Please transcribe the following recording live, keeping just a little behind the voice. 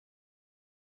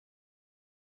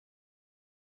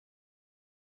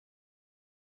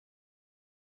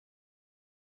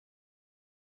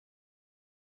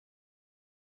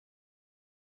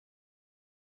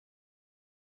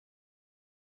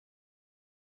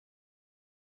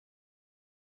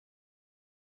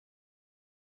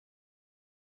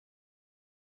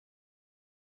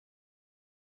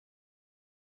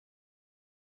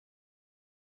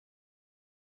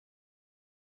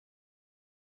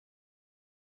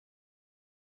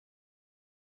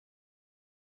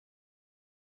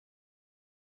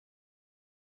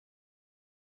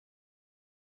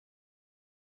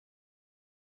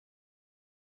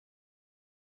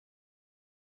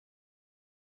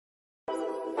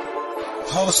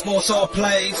Whole sports all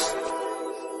plays.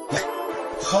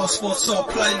 Whole sports all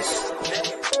plays.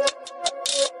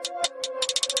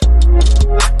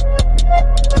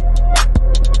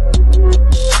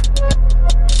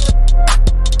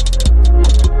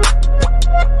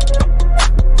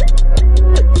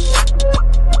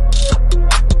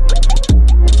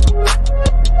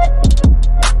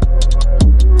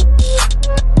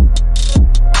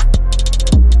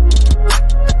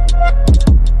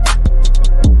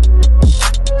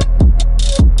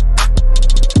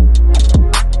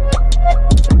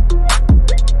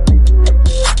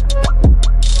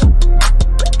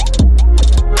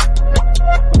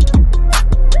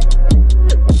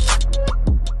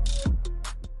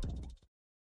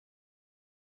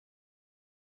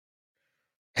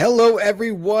 Hello,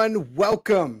 everyone.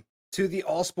 Welcome to the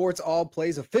All Sports All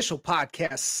Plays official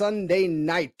podcast, Sunday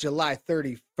night, July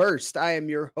 31st. I am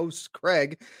your host,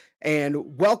 Craig,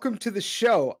 and welcome to the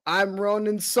show. I'm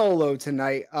Ronan solo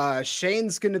tonight.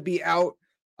 Shane's going to be out,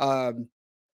 and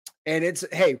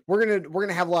we're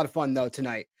gonna have a lot of fun though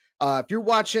tonight. If you're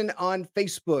watching on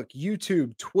Facebook,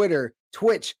 YouTube, Twitter,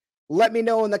 Twitch, let me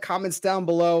know in the comments down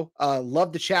below.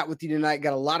 Love to chat with you tonight.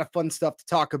 Got a lot of fun stuff to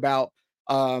talk about.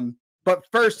 But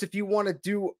first, if you want to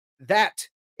do that,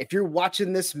 if you're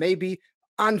watching this maybe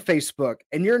on Facebook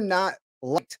and you're not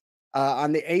liked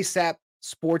on the ASAP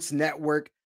Sports Network,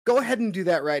 go ahead and do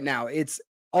that right now. It's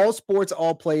All Sports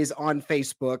All Plays on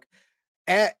Facebook,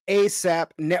 at ASAP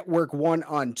Network 1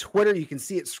 on Twitter. You can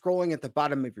see it scrolling at the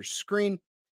bottom of your screen.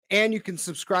 And you can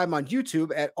subscribe on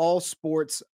YouTube at All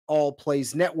Sports All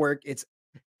Plays Network. It's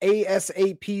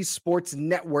ASAP Sports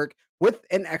Network with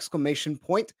an exclamation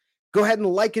point. Go ahead and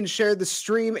like and share the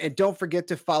stream, and don't forget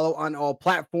to follow on all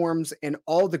platforms and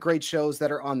all the great shows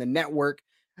that are on the network.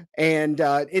 And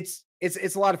it's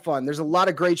a lot of fun. There's a lot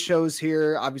of great shows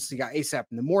here. Obviously, you got ASAP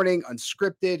in the morning,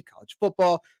 unscripted, college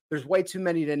football. There's way too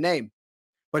many to name.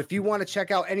 But if you want to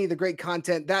check out any of the great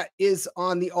content that is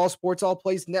on the All Sports All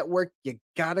Plays Network, you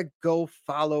gotta go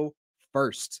follow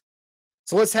first.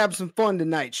 So let's have some fun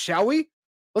tonight, shall we?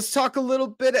 Let's talk a little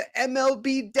bit of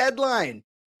MLB deadline.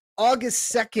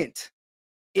 August 2nd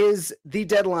is the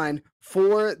deadline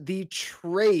for the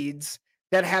trades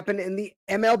that happen in the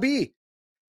MLB.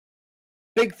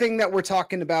 Big thing that we're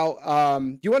talking about.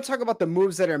 You want to talk about the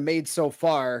moves that are made so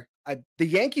far? The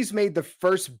Yankees made the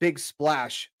first big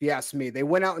splash, if you ask me. They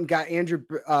went out and got Andrew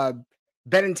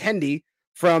Benintendi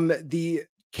from the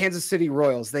Kansas City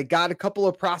Royals. They got a couple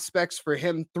of prospects for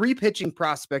him, 3 pitching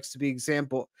prospects to be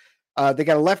example. They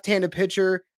got a left-handed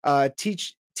pitcher,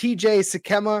 TJ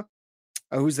Sakema,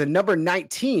 who's the number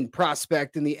 19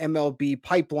 prospect in the MLB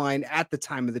pipeline at the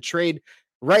time of the trade.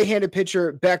 Right-handed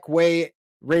pitcher Beck Way,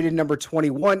 rated number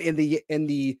 21 in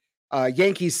the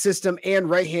Yankees system, and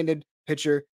right-handed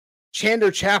pitcher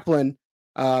Chandler Chaplin,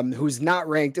 who's not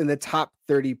ranked in the top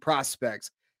 30 prospects.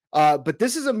 But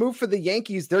this is a move for the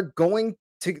Yankees. They're going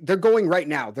right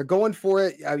now. They're going for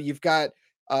it. You've got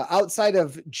outside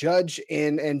of Judge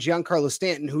and Giancarlo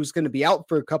Stanton, who's going to be out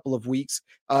for a couple of weeks,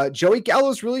 Joey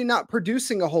Gallo's really not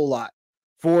producing a whole lot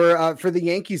for the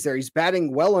Yankees there. He's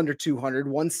batting well under 200,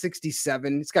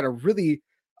 167. He's got a really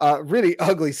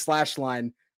ugly slash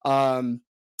line.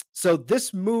 So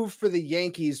this move for the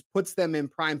Yankees puts them in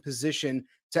prime position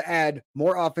to add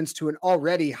more offense to an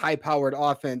already high-powered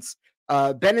offense.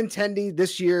 Benintendi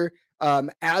this year,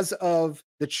 as of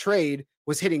the trade,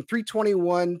 was hitting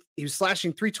 321. He was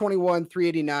slashing 321,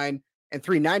 389, and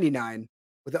 399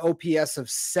 with an OPS of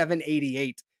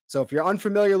 788. So if you're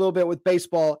unfamiliar a little bit with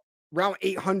baseball, around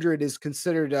 800 is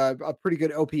considered a pretty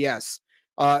good OPS.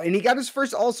 And he got his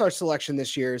first All-Star selection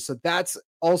this year. So that's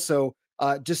also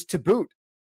just to boot.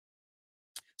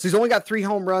 So he's only got 3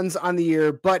 home runs on the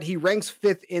year, but he ranks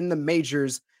 5th in the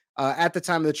majors at the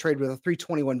time of the trade with a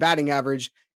 321 batting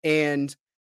average. And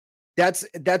that's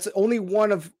only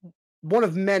one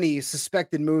of many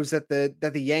suspected moves that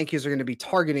the Yankees are going to be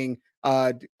targeting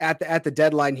at the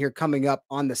deadline here coming up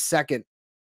on the 2nd.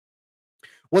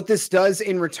 What this does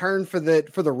in return for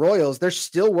the Royals, they're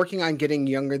still working on getting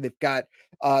younger. They've got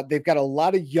a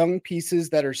lot of young pieces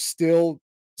that are still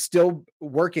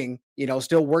working,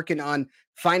 still working on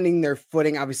finding their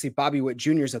footing. Obviously, Bobby Witt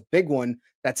Jr. is a big one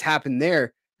that's happened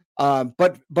there.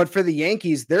 But for the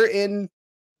Yankees, they're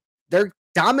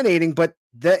dominating, but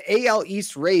the AL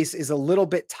East race is a little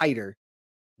bit tighter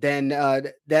than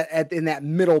in that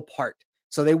middle part.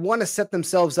 So they want to set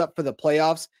themselves up for the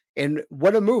playoffs. And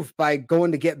what a move by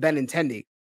going to get Benintendi.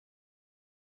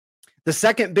 The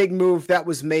second big move that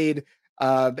was made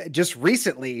just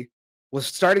recently was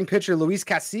starting pitcher Luis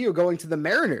Castillo going to the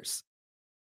Mariners.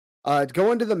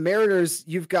 Going to the Mariners,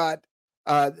 you've got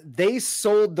They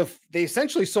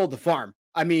essentially sold the farm.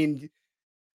 I mean,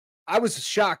 I was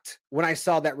shocked when I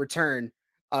saw that return.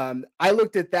 I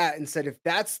looked at that and said, if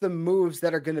that's the moves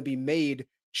that are going to be made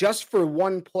just for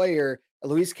one player,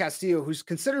 Luis Castillo, who's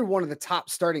considered one of the top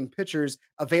starting pitchers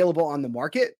available on the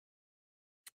market,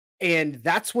 and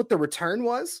that's what the return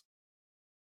was.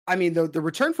 I mean, the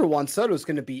return for Juan Soto is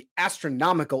going to be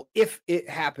astronomical if it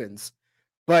happens.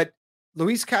 But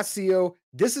Luis Castillo,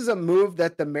 this is a move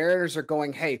that the Mariners are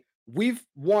going, hey, we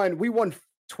won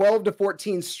 12 to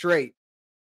 14 straight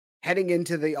heading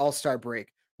into the All-Star break.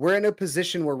 We're in a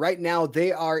position where right now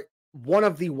they are one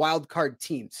of the wild card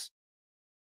teams.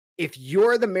 If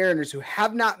you're the Mariners, who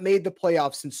have not made the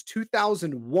playoffs since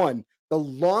 2001, the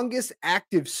longest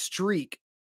active streak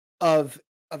of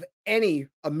any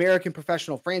American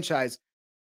professional franchise,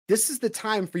 this is the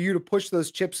time for you to push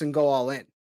those chips and go all in.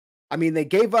 I mean, they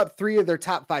gave up 3 of their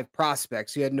top 5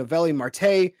 prospects. You had Noelvi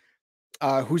Marte,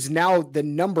 who's now the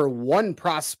number 1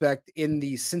 prospect in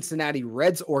the Cincinnati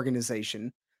Reds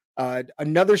organization.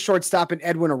 Another shortstop in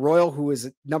Edwin Arroyo, who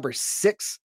is number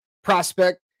 6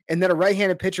 prospect, and then a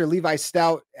right-handed pitcher, Levi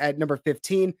Stout, at number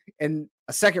 15, and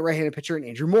a second right-handed pitcher in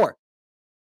Andrew Moore.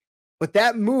 But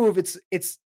that move, it's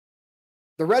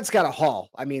the Reds got a haul.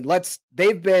 I mean,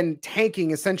 they've been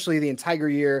tanking essentially the entire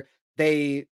year.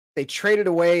 They traded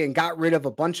away and got rid of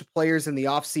a bunch of players in the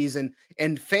offseason,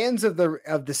 and fans of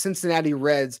the Cincinnati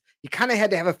Reds, you kind of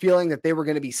had to have a feeling that they were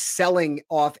going to be selling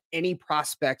off any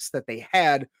prospects that they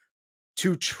had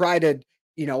to try to,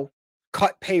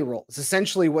 cut payroll. It's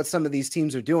essentially what some of these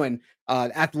teams are doing.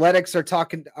 Athletics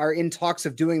are in talks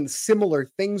of doing similar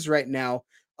things right now,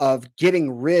 of getting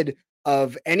rid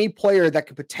of any player that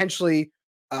could potentially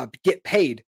get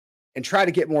paid and try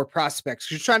to get more prospects.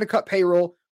 You're trying to cut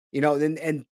payroll,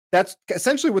 and that's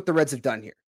essentially what the Reds have done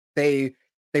here.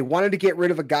 They wanted to get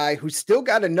rid of a guy who's still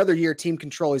got another year team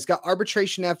control. He's got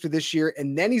arbitration after this year,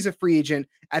 and then he's a free agent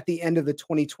at the end of the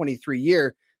 2023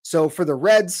 year. So for the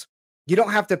Reds, you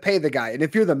don't have to pay the guy. And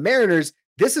if you're the Mariners,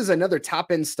 this is another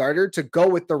top-end starter to go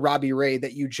with the Robbie Ray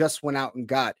that you just went out and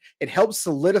got. It helps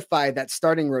solidify that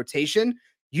starting rotation.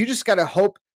 You just got to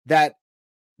hope that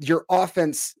your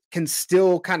offense can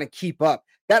still kind of keep up.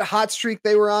 That hot streak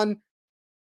they were on,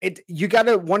 you got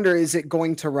to wonder, is it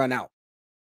going to run out?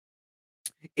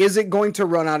 Is it going to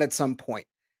run out at some point?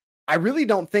 I really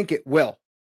don't think it will.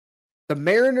 The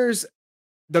Mariners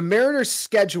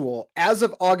schedule as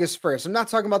of August 1st, I'm not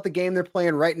talking about the game they're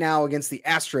playing right now against the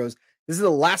Astros. This is the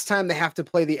last time they have to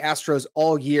play the Astros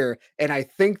all year, and I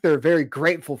think they're very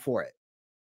grateful for it.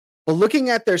 But looking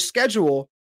at their schedule,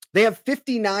 they have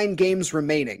 59 games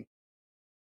remaining.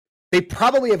 They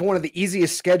probably have one of the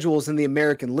easiest schedules in the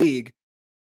American League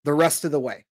the rest of the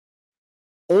way.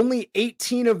 Only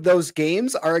 18 of those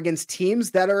games are against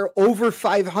teams that are over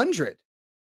 500.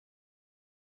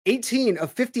 18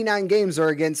 of 59 games are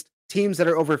against teams that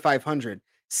are over 500.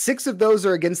 6 of those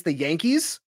are against the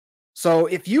Yankees. So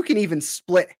if you can even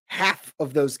split half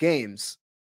of those games,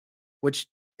 which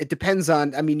it depends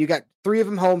on, I mean, you got 3 of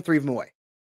them home, 3 of them away.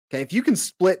 Okay, if you can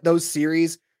split those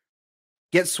series,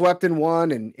 get swept in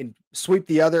one and sweep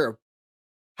the other, or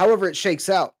however it shakes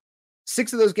out,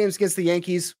 6 of those games against the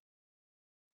Yankees,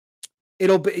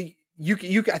 it'll be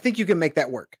I think you can make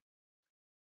that work.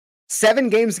 7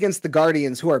 games against the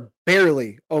Guardians, who are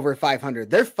barely over 500.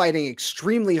 They're fighting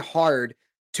extremely hard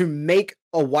to make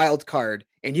a wild card,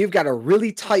 and you've got a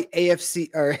really tight AFC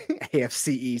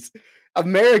East,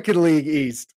 American League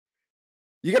East.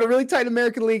 You got a really tight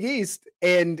American League East,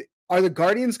 and are the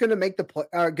Guardians going to make the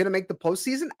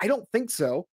postseason? I don't think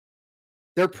so.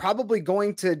 They're probably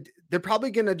going to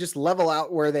just level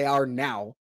out where they are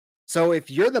now. So if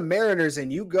you're the Mariners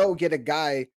and you go get a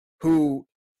guy who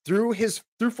through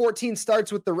 14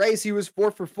 starts with the Rays, he was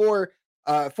 4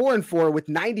 and 4 with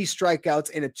 90 strikeouts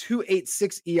and a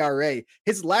 2.86 ERA.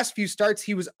 His last few starts,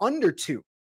 he was under 2.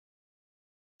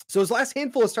 So his last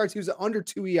handful of starts, he was under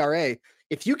 2 ERA.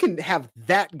 If you can have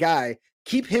that guy,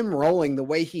 keep him rolling the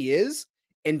way he is,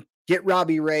 and get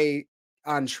Robbie Ray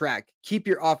on track, keep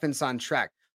your offense on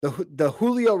track. The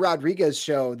Julio Rodriguez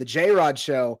show, the J-Rod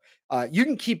show, you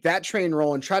can keep that train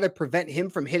rolling, try to prevent him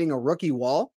from hitting a rookie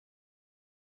wall.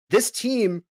 This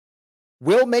team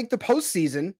will make the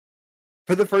postseason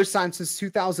for the first time since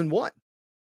 2001.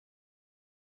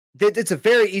 It's a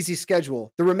very easy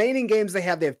schedule. The remaining games they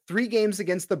have 3 games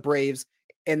against the Braves,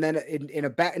 and then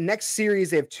next series,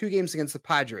 they have 2 games against the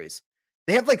Padres.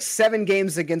 They have like 7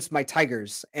 games against my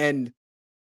Tigers, and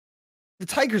the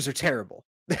Tigers are terrible.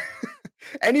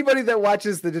 Anybody that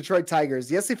watches the Detroit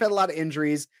Tigers, yes, they've had a lot of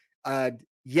injuries.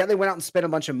 Yeah, they went out and spent a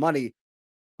bunch of money,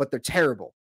 but they're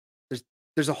terrible.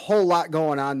 there's a whole lot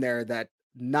going on there that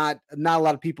not a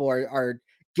lot of people are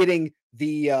getting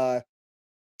the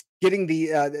getting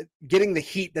the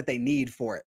heat that they need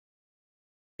for it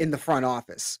in the front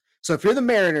office. So if you're the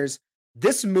Mariners,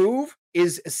 this move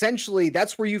is essentially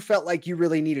that's where you felt like you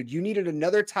really needed. You needed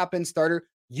another top end starter.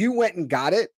 You went and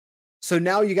got it. So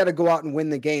now you got to go out and win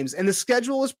the games. And the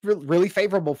schedule is really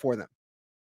favorable for them.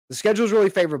 The schedule is really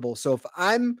favorable. So if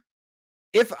I'm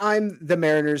the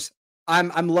Mariners,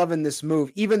 I'm loving this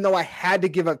move, even though I had to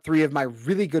give up 3 of my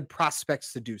really good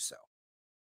prospects to do so.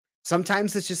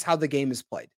 Sometimes it's just how the game is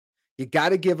played. You got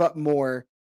to give up more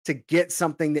to get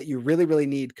something that you really, really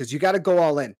need because you got to go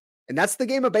all in. And that's the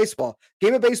game of baseball.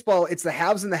 Game of baseball, it's the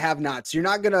haves and the have-nots. You're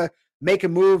not going to make a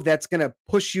move that's going to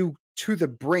push you to the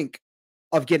brink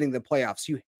of getting the playoffs.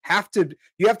 You have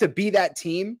to be that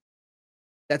team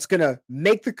that's going to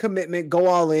make the commitment, go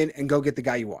all in, and go get the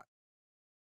guy you want.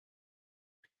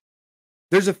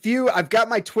 There's a few, I've got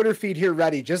my Twitter feed here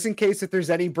ready, just in case if there's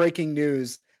any breaking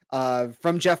news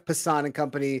from Jeff Passan and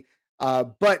company.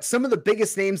 But some of the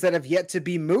biggest names that have yet to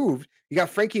be moved, you got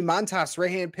Frankie Montas,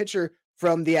 right-hand pitcher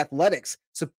from the Athletics.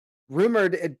 So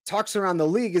rumored, it talks around the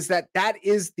league, is that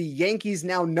is the Yankees'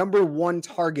 now number 1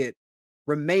 target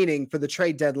remaining for the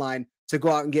trade deadline to go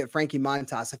out and get Frankie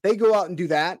Montas. If they go out and do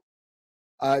that,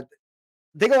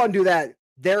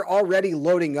 they're already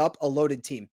loading up a loaded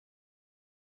team.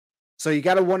 So you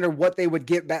got to wonder what they would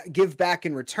give back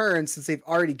in return, since they've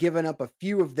already given up a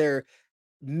few of their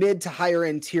mid to higher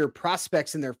end tier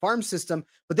prospects in their farm system,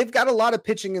 but they've got a lot of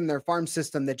pitching in their farm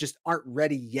system that just aren't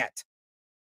ready yet.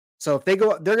 So if they're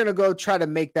going to go try to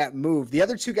make that move. The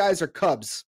other 2 guys are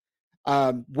Cubs.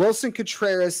 Wilson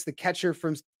Contreras, the catcher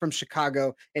from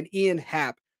Chicago, and Ian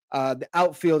Happ, the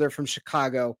outfielder from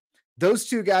Chicago. Those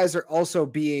 2 guys are also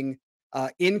being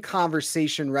in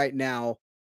conversation right now.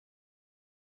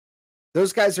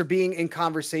 Those guys are being in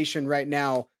conversation right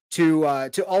now to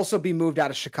also be moved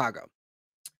out of Chicago.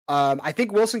 I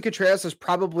think Wilson Contreras is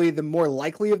probably the more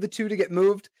likely of the 2 to get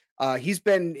moved. He's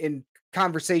been in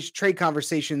trade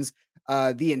conversations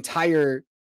the entire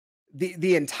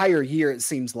year, it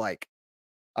seems like.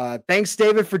 Thanks,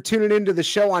 David, for tuning into the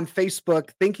show on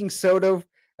Facebook. Thinking Soto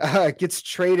gets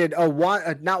traded.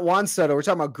 Not Juan Soto. We're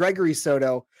talking about Gregory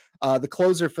Soto, the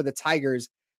closer for the Tigers.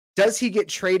 Does he get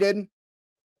traded?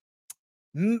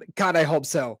 God, I hope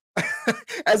so.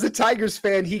 As a Tigers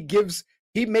fan,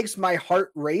 he makes my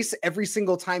heart race every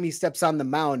single time he steps on the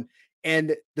mound,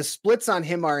 and the splits on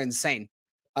him are insane.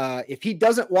 If he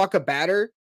doesn't walk a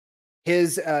batter,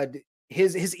 his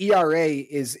ERA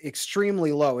is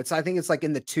extremely low. I think it's like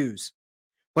in the 2s.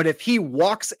 But if he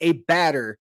walks a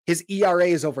batter, his ERA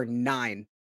is over 9.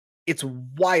 It's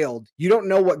wild. You don't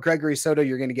know what Gregory Soto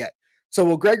you're going to get. So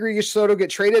will Gregory Soto get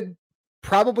traded?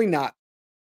 Probably not,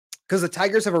 because the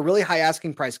Tigers have a really high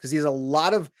asking price because he has a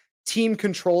lot of team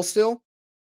control still.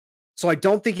 So I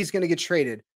don't think he's going to get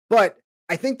traded, but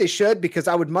I think they should, because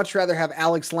I would much rather have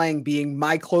Alex Lang being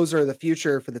my closer of the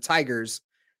future for the Tigers.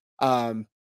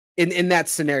 In that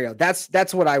scenario,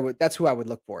 that's who I would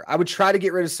look for. I would try to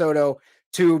get rid of Soto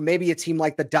to maybe a team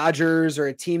like the Dodgers, or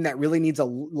a team that really needs a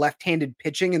left-handed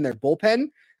pitching in their bullpen.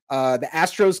 The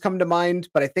Astros come to mind,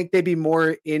 but I think they'd be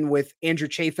more in with Andrew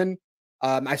Chafin.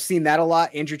 I've seen that a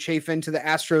lot. Andrew Chafin to the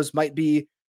Astros might be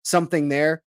something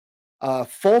there.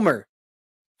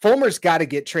 Fulmer's got to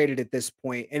get traded at this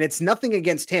point, and it's nothing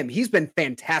against him. He's been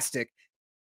fantastic.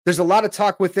 There's a lot of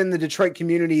talk within the Detroit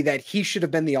community that he should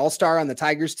have been the all-star on the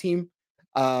Tigers team,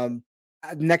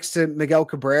 next to Miguel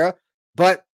Cabrera.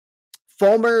 But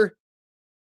Fulmer,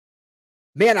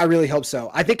 man, I really hope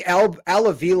so. I think Al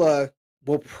Avila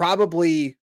will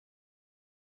probably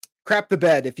crap the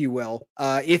bed, if you will,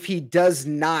 if he does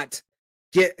not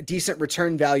get decent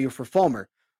return value for Fulmer.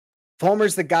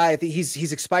 Fulmer's the guy. I think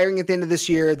he's expiring at the end of this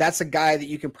year. That's a guy that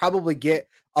you can probably get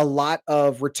a lot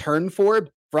of return for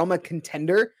from a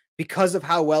contender because of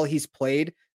how well he's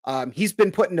played. He's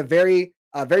been put into very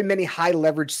many high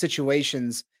leverage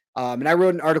situations. And I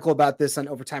wrote an article about this on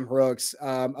Overtime Heroics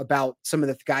about some of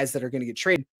the guys that are going to get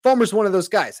traded. Fulmer's one of those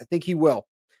guys. I think he will.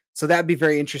 So that'd be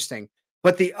very interesting.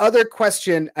 But the other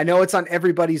question, I know it's on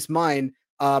everybody's mind.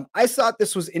 I thought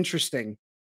this was interesting.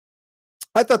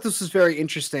 I thought this was very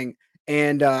interesting.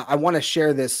 And I want to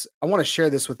share this. I want to share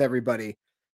this with everybody.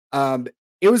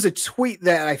 It was a tweet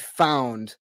that I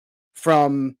found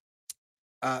from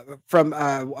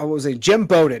what was it? Jim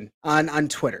Bowden on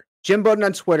Twitter. Jim Bowden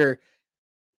on Twitter.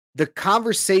 The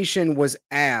conversation was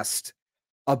asked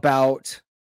about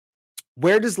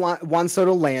where does Juan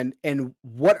Soto land and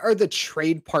what are the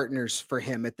trade partners for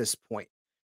him at this point.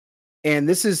 And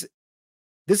this is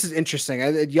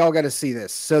interesting. Y'all got to see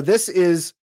this. So this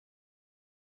is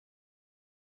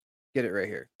get it right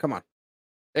here. Come on.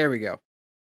 There we go.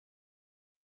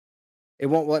 It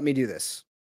won't let me do this.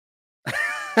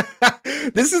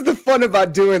 This is the fun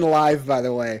about doing live, by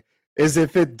the way, is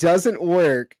if it doesn't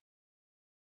work.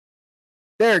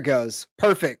 There it goes.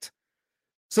 Perfect.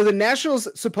 So the Nationals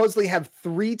supposedly have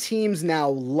 3 teams now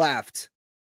left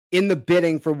in the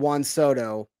bidding for Juan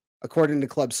Soto, according to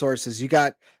club sources. You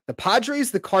got the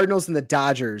Padres, the Cardinals, and the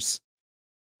Dodgers,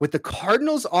 with the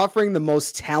Cardinals offering the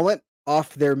most talent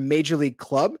off their major league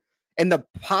club, and the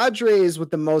Padres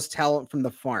with the most talent from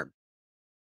the farm.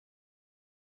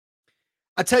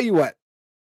 I'll tell you what,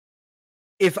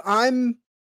 if I'm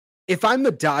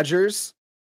the Dodgers,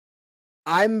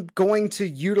 I'm going to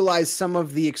utilize some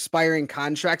of the expiring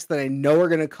contracts that I know are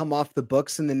going to come off the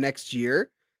books in the next year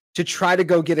to try to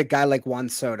go get a guy like Juan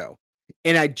Soto.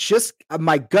 And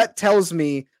my gut tells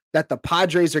me that the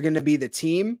Padres are going to be the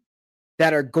team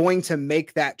that are going to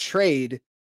make that trade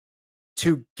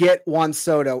to get Juan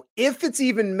Soto, if it's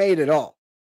even made at all.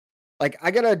 Like,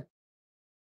 I gotta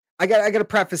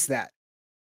preface that.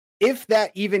 If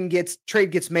that even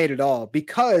trade gets made at all,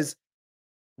 because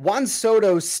Juan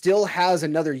Soto still has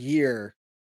another year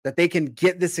that they can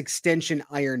get this extension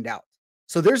ironed out.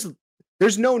 So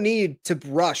there's no need to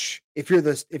rush if you're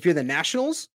the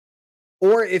Nationals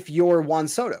or if you're Juan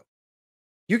Soto.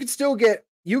 You can still get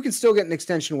an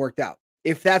extension worked out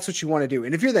if that's what you want to do.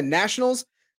 And if you're the Nationals,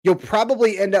 you'll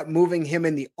probably end up moving him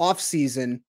in the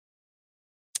offseason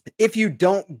if you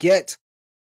don't get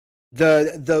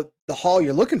the haul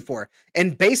you're looking for.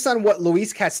 And based on what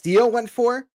Luis Castillo went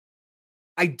for,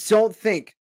 I don't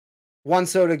think Juan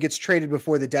Soto gets traded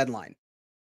before the deadline.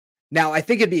 Now, I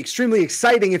think it'd be extremely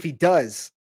exciting if he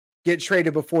does get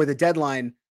traded before the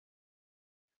deadline,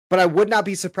 but I would not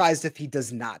be surprised if he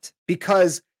does not,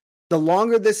 because the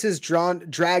longer this is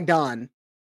dragged on,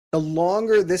 the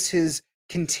longer this is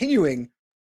continuing,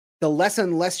 the less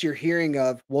and less you're hearing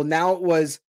of, well, now it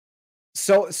was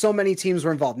so many teams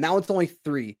were involved. Now it's only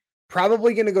 3.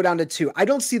 Probably going to go down to 2. I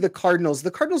don't see the Cardinals.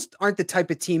 The Cardinals aren't the type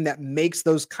of team that makes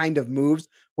those kind of moves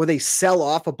where they sell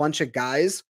off a bunch of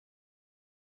guys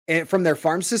from their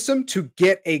farm system to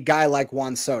get a guy like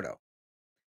Juan Soto.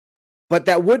 But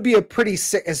that would be a pretty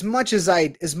sick, as much as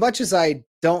I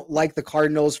don't like the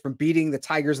Cardinals from beating the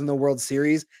Tigers in the World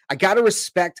Series, I got to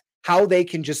respect how they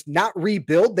can just not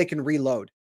rebuild, they can reload.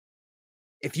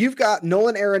 If you've got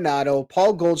Nolan Arenado,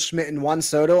 Paul Goldschmidt, and Juan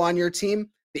Soto on your team,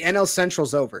 the NL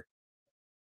Central's over.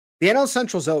 The NL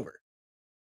Central's over.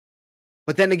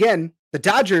 But then again, the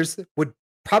Dodgers would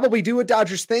probably do a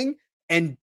Dodgers thing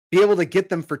and be able to get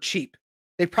them for cheap.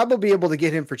 They'd probably be able to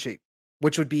get him for cheap,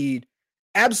 which would be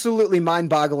absolutely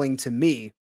mind-boggling to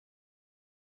me.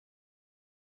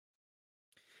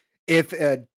 If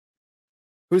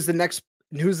who's the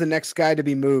next guy to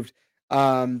be moved?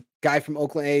 Guy from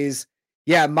Oakland A's.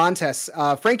 Yeah, Montes.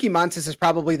 Frankie Montes is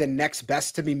probably the next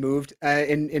best to be moved,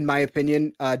 in my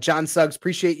opinion. John Suggs,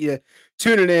 appreciate you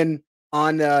tuning in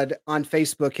on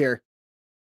Facebook here.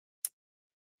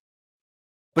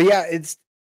 But yeah,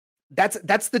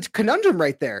 that's the conundrum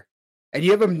right there. And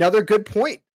you have another good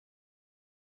point.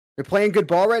 You're playing good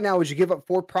ball right now. Would you give up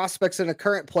 4 prospects and a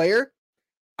current player?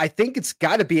 I think it's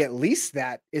got to be at least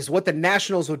that is what the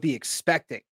Nationals would be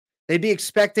expecting. They'd be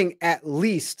expecting at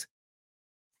least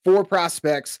 4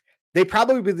 prospects. They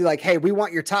probably would be like, hey, we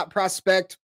want your top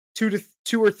prospect, 2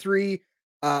 or 3,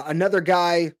 another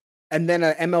guy, and then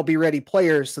an MLB ready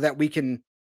player so that we can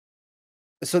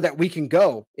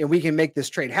go and we can make this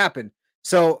trade happen.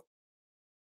 So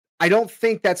I don't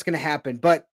think that's going to happen,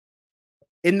 but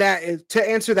to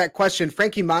answer that question,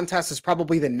 Frankie Montas is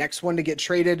probably the next one to get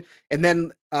traded. And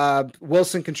then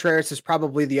Wilson Contreras is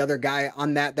probably the other guy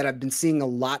on that I've been seeing a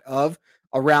lot of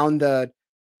around the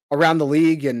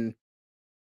league. And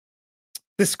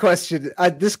this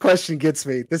question gets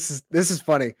me. This is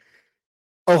funny.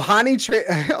 Shohei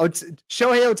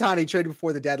Ohtani traded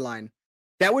before the deadline.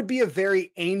 That would be a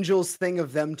very Angels thing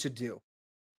of them to do.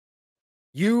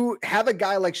 You have a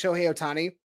guy like Shohei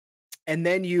Ohtani, and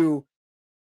then you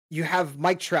have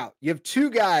Mike Trout. You have 2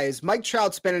 guys. Mike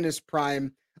Trout's been in his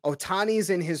prime. Ohtani's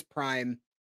in his prime.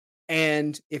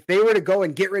 And if they were to go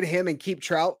and get rid of him and keep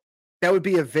Trout, that would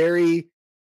be a very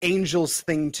Angels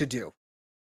thing to do.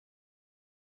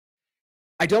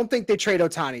 I don't think they trade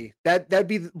Ohtani. That'd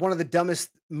be one of the dumbest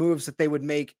moves that they would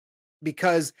make,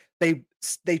 because they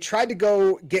tried to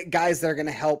go get guys that are going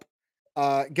to help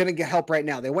right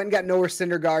now. They went and got Noah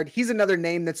Syndergaard. He's another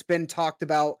name that's been talked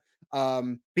about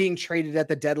being traded at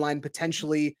the deadline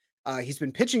potentially. He's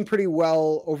been pitching pretty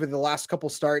well over the last couple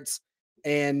starts,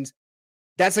 and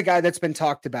that's a guy that's been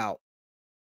talked about.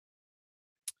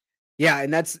 Yeah,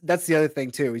 and that's the other thing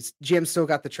too. GM still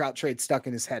got the Trout trade stuck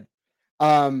in his head.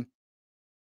 But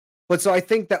so I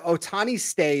think that Ohtani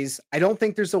stays. I don't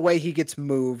think there's a way he gets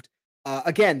moved.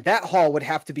 Again, that haul would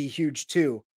have to be huge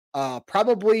too.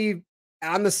 Probably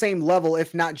on the same level,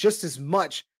 if not just as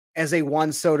much as a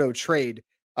Juan Soto trade,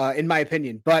 in my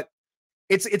opinion. But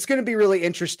it's going to be really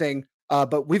interesting.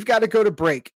 But we've got to go to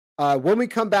break. When we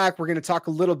come back, we're going to talk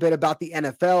a little bit about the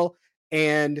NFL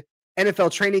and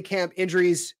NFL training camp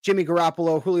injuries, Jimmy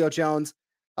Garoppolo, Julio Jones.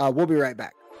 We'll be right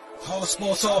back. All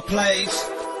sports, all plays.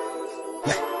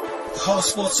 All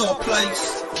sports, all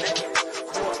plays.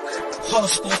 All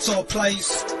sports, all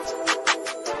plays.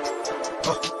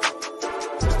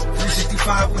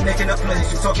 365, we're making a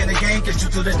plays. You talking the game, get you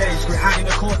through the days. We're high in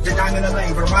the court, the dime in the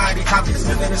lane. Variety, topics,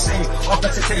 living the same. All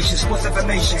presentation, sports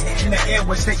information. In the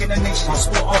airways, taking the nation. All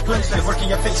sport, all plays, like working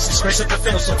your faces. Grace up the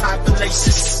field, so tie the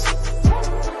laces.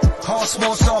 All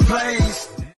sports, all plays.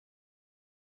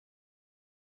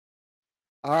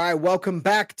 All right, welcome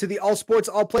back to the All Sports,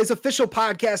 All Plays official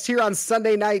podcast here on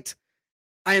Sunday night.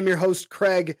 I am your host,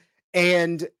 Craig,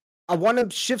 and I want to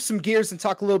shift some gears and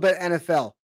talk a little bit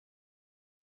NFL.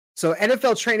 So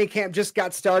NFL training camp just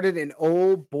got started, and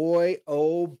oh boy,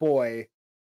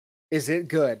 is it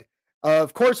good.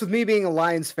 Of course, with me being a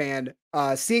Lions fan,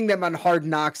 seeing them on Hard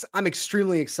Knocks, I'm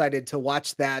extremely excited to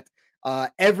watch that.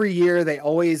 Every year, they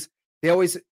always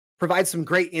provide some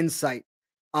great insight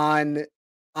on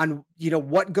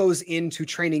what goes into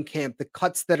training camp, the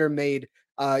cuts that are made,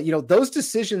 those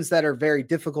decisions that are very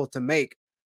difficult to make.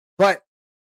 But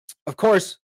of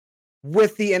course,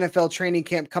 with the NFL training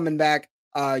camp coming back,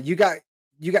 you got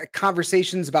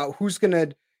conversations about who's gonna,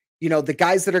 the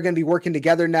guys that are gonna be working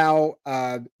together now,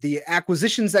 the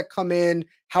acquisitions that come in,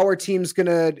 how are teams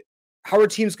gonna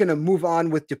move on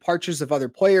with departures of other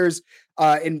players,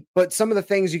 but some of the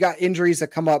things, you got injuries that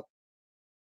come up,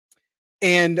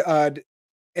 and the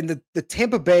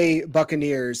Tampa Bay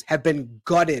Buccaneers have been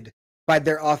gutted by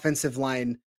their offensive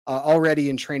line already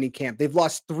in training camp. They've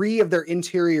lost 3 of their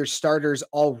interior starters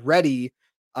already.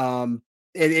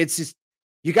 It's just,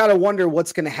 you got to wonder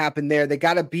what's going to happen there. You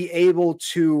got to be able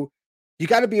to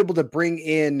bring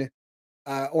in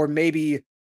or maybe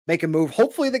make a move.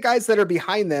 Hopefully the guys that are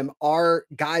behind them are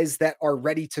guys that are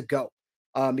ready to go.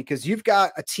 Because you've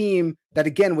got a team that,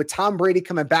 again, with Tom Brady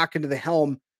coming back into the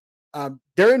helm,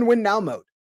 they're in win now mode.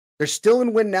 They're still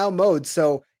in win now mode.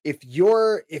 So if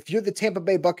you're the Tampa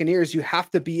Bay Buccaneers, you have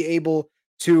to be able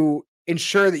to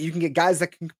ensure that you can get guys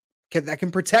that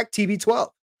can protect TB12.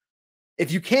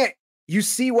 If you can't, you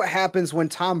see what happens when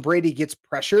Tom Brady gets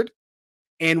pressured,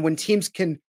 and when teams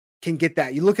can get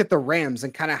that. You look at the Rams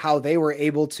and kind of how they were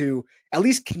able to at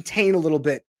least contain a little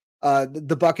bit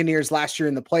the Buccaneers last year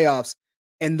in the playoffs,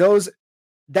 and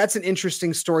that's an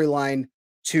interesting storyline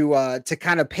to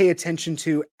kind of pay attention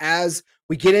to as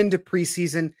we get into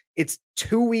preseason. It's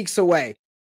 2 weeks away,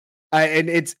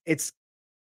 and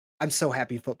I'm so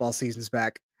happy football season's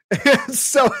back.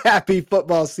 So happy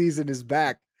football season is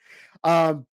back.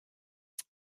 But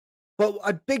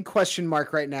a big question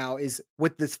mark right now is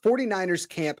with this 49ers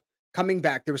camp coming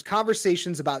back. There was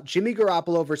conversations about Jimmy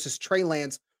Garoppolo versus Trey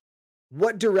Lance.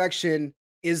 What direction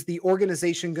is the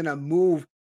organization going to move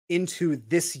into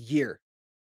this year?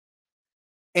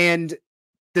 And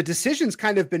the decision's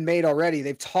kind of been made already.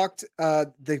 They've talked,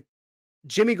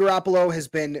 Jimmy Garoppolo has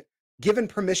been given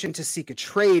permission to seek a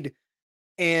trade,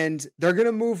 and they're going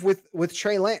to move with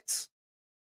Trey Lance.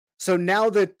 So now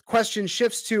the question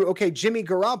shifts to, okay, Jimmy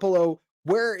Garoppolo,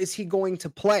 where is he going to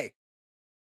play?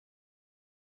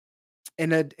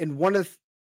 And one of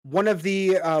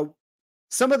the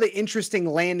some of the interesting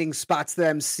landing spots that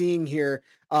I'm seeing here,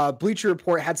 Bleacher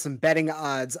Report had some betting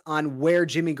odds on where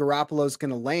Jimmy Garoppolo is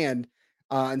going to land.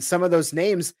 And some of those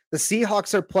names, the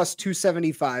Seahawks are plus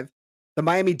 275, the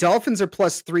Miami Dolphins are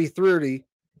plus 330,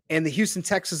 and the Houston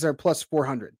Texans are plus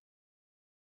 400.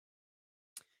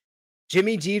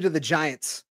 Jimmy G to the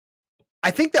Giants.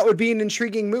 I think that would be an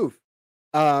intriguing move.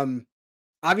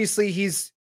 Obviously,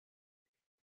 he's,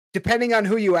 depending on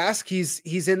who you ask,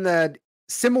 he's in the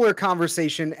similar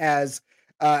conversation as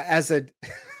a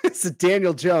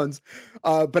Daniel Jones,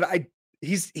 but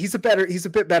he's a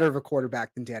bit better of a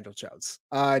quarterback than Daniel Jones.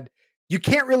 You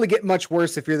can't really get much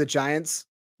worse if you're the Giants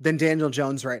than Daniel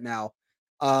Jones right now.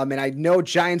 And I know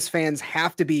Giants fans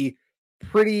have to be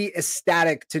pretty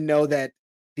ecstatic to know that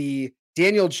the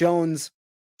Daniel Jones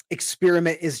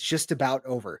experiment is just about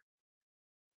over.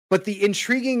 But the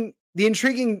intriguing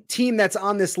team that's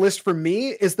on this list for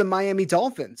me is the Miami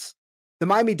Dolphins. The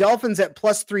Miami Dolphins at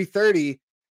plus 330.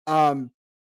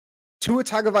 Tua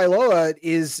Tagovailoa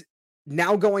is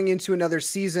now going into another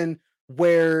season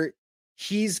where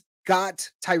he's got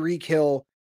Tyreek Hill.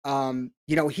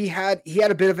 He had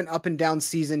a bit of an up and down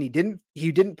season. He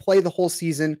didn't play the whole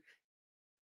season.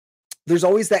 There's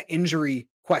always that injury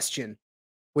question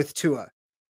with Tua.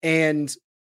 And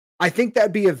I think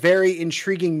that'd be a very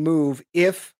intriguing move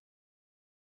if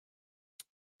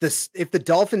the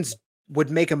Dolphins would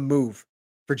make a move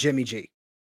for Jimmy G.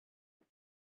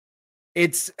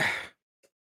 It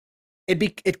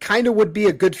kind of would be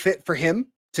a good fit for him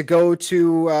to go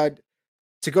to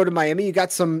Miami. You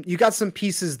got some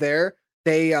pieces there.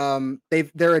 They're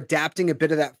adapting a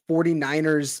bit of that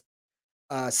 49ers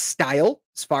style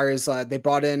as far as they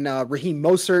brought in Raheem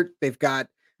Mostert.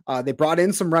 They brought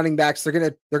in some running backs.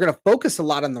 They're gonna focus a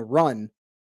lot on the run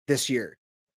this year.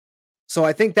 So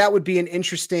I think that would be an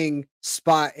interesting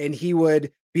spot, and he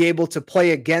would be able to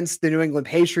play against the New England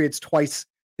Patriots twice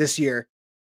this year.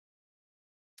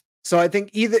 So I think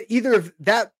either of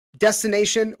that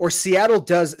destination or Seattle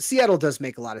does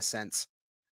make a lot of sense.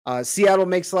 Seattle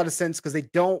makes a lot of sense because they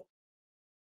don't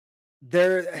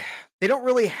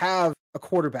really have a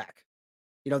quarterback.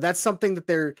 That's something that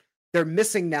they're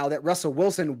missing now that Russell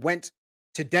Wilson went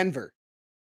to Denver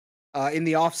in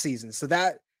the offseason. So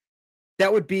that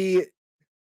would be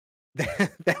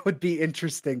that would be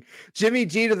interesting. Jimmy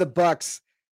G to the Bucks.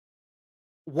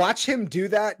 Watch him do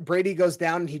that. Brady goes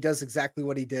down and he does exactly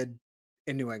what he did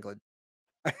in New England.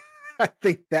 I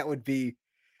think that'd be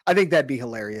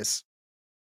hilarious.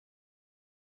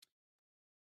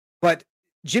 But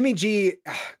Jimmy G,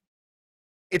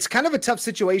 it's kind of a tough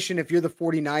situation if you're the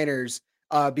 49ers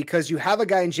because you have a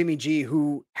guy in Jimmy G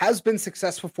who has been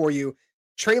successful for you.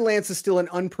 Trey Lance is still an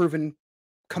unproven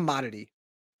commodity.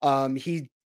 He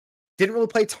didn't really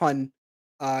play a ton.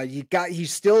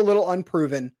 He's still a little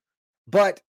unproven,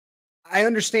 but I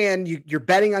understand you're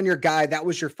betting on your guy. That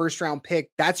was your first round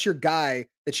pick. That's your guy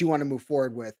that you want to move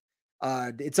forward with.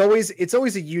 It's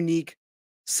always a unique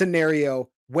scenario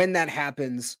when that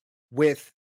happens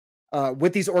with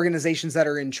these organizations that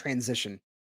are in transition.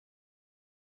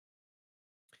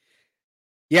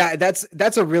 Yeah,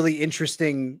 that's a really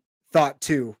interesting thought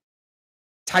too.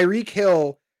 Tyreek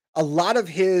Hill, a lot of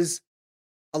his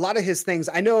things.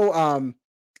 I know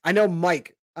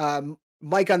Mike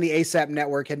on the ASAP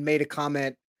network had made a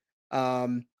comment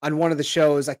on one of the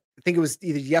shows. I think it was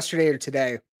either yesterday or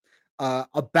today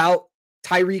about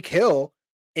Tyreek Hill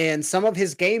and some of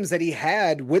his games that he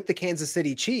had with the Kansas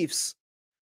City Chiefs.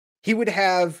 He would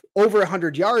have over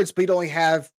 100 yards, but he'd only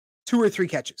have 2 or 3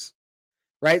 catches,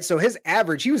 right? So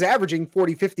he was averaging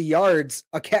 40, 50 yards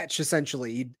a catch,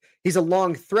 essentially. He's a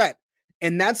long threat.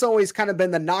 And that's always kind of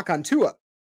been the knock on Tua.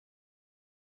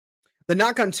 The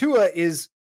knock on Tua is,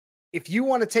 if you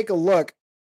want to take a look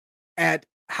at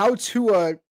how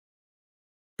Tua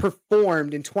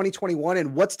performed in 2021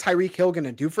 and what's Tyreek Hill going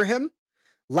to do for him,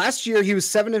 last year he was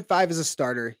 7-5 as a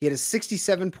starter. He had a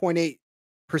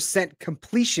 67.8%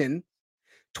 completion,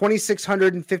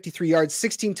 2,653 yards,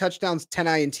 16 touchdowns, 10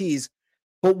 INTs.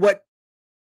 But what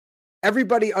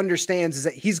everybody understands is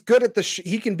that he's good at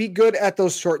he can be good at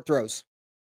those short throws.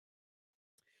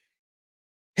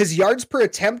 His yards per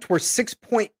attempt were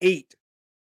 6.8,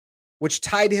 which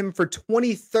tied him for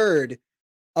 23rd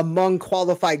among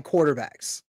qualified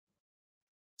quarterbacks.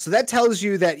 So that tells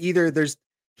you that either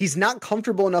he's not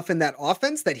comfortable enough in that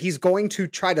offense that he's going to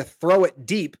try to throw it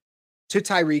deep to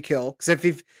Tyreek Hill.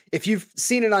 Because if you've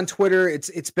seen it on Twitter,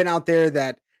 it's been out there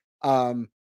that the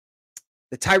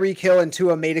Tyreek Hill and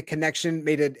Tua made a connection,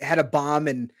 had a bomb,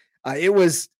 and it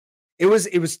was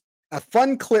a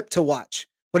fun clip to watch.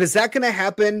 But is that going to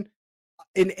happen?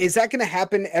 And is that going to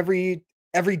happen every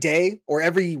day or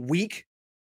every week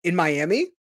in Miami?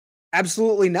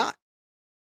 Absolutely not.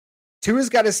 Tua's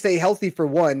got to stay healthy for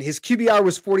one. His QBR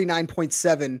was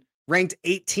 49.7, ranked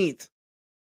 18th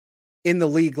in the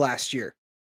league last year.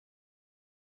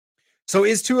 So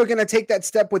is Tua going to take that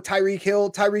step with Tyreek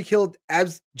Hill? Tyreek Hill,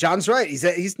 as John's right,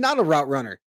 he's not a route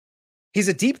runner. He's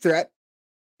a deep threat.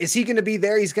 Is he going to be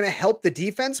there? He's going to help the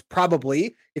defense?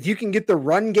 Probably. If you can get the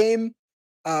run game,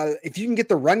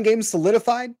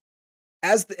 solidified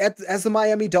as the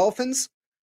Miami Dolphins,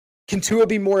 can Tua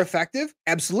be more effective?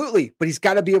 Absolutely. But he's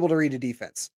got to be able to read a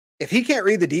defense. If he can't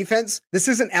read the defense, this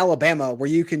isn't Alabama where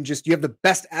you have the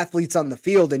best athletes on the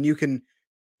field and you can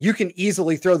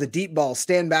easily throw the deep ball,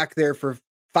 stand back there for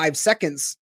 5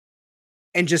 seconds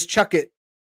and just chuck it,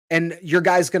 and your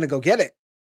guy's going to go get it.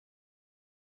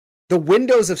 The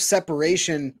windows of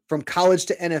separation from college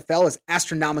to NFL is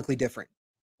astronomically different.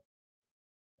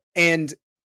 And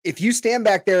if you stand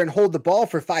back there and hold the ball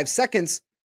for 5 seconds,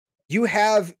 you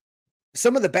have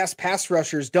some of the best pass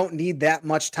rushers don't need that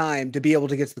much time to be able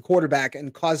to get to the quarterback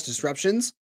and cause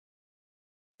disruptions.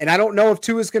 And I don't know if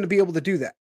Tua is going to be able to do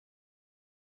that.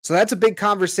 So that's a big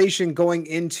conversation going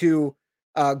into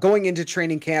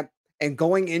training camp and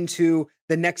going into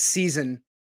the next season.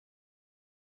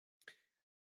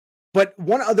 But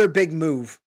one other big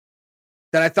move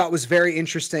that I thought was very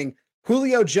interesting,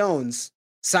 Julio Jones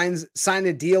signed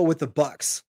a deal with the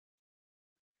Bucs.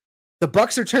 The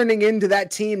Bucs are turning into that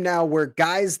team now where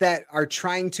guys that are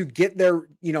trying to get their,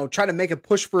 try to make a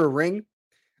push for a ring,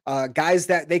 guys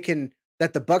that the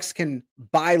Bucs can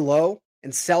buy low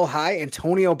and sell high.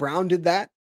 Antonio Brown did that.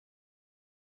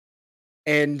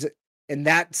 And in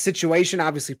that situation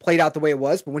obviously played out the way it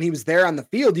was, but when he was there on the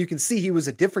field, you can see he was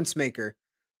a difference maker.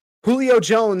 Julio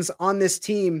Jones on this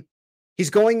team, he's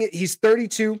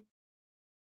 32.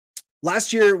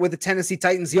 Last year with the Tennessee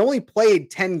Titans, he only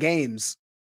played 10 games,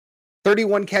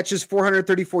 31 catches,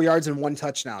 434 yards, and 1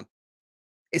 touchdown.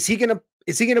 Is he gonna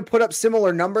put up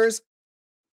similar numbers?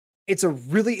 It's a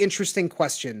really interesting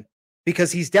question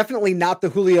because he's definitely not the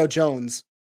Julio Jones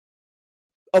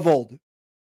of old.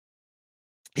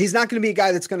 He's not going to be a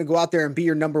guy that's going to go out there and be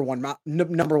your number one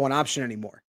option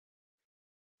anymore.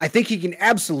 I think he can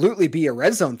absolutely be a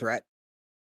red zone threat,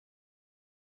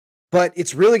 but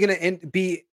it's really going to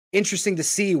be interesting to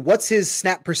see what's his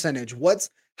snap percentage.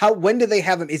 When do they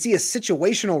have him? Is he a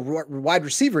situational wide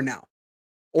receiver now?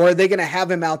 Or are they going to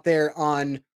have him out there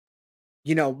on,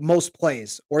 most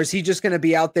plays? Or is he just going to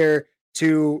be out there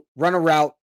to run a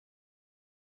route?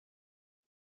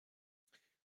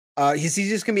 Is he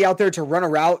just going to be out there to run a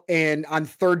route and on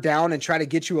third down and try to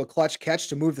get you a clutch catch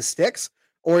to move the sticks?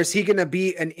 Or is he going to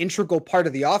be an integral part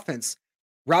of the offense?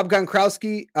 Rob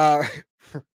Gronkowski,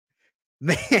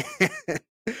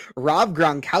 Rob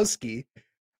Gronkowski,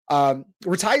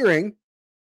 retiring.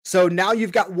 So now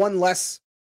you've got one less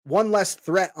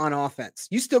threat on offense.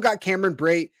 You still got Cameron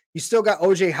Brate. You still got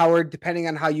OJ Howard, depending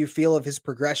on how you feel of his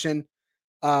progression.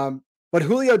 But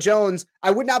Julio Jones,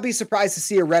 I would not be surprised to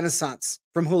see a renaissance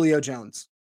from Julio Jones.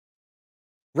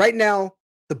 Right now,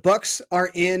 the Bucs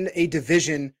are in a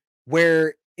division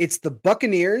where it's the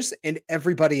Buccaneers and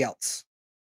everybody else.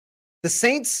 The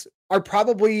Saints are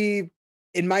probably,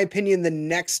 in my opinion,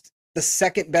 the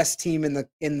second best team in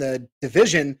the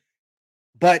division,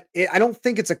 but I don't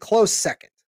think it's a close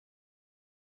second.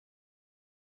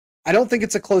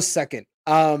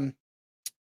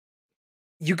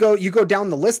 You go down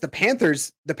the list. The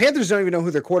Panthers don't even know who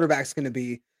their quarterback's going to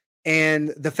be, and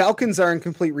the Falcons are in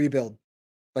complete rebuild.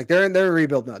 Like they're in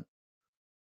rebuild mode.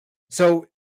 So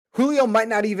Julio might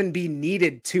not even be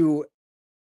needed to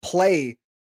play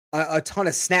a ton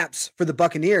of snaps for the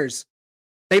Buccaneers.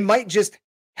 They might just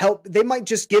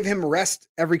give him rest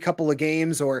every couple of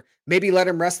games, or maybe let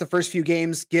him rest the first few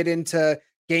games, get into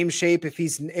game shape if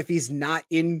he's not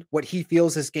in what he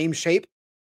feels is game shape,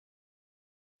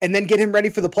 and then get him ready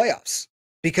for the playoffs.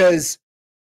 Because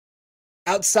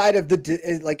outside of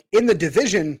in the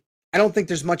division, I don't think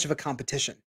there's much of a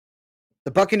competition.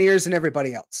 The Buccaneers and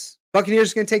everybody else.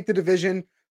 Buccaneers are going to take the division.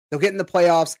 They'll get in the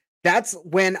playoffs. That's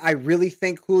when I really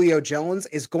think Julio Jones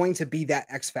is going to be that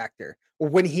X factor, or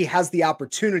when he has the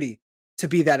opportunity to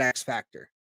be that X factor.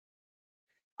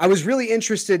 I was really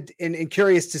interested and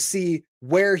curious to see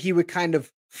where he would kind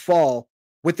of fall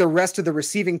with the rest of the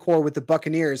receiving core with the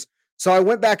Buccaneers. So I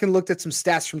went back and looked at some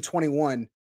stats from 21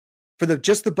 for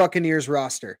just the Buccaneers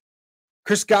roster.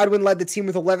 Chris Godwin led the team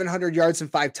with 1,100 yards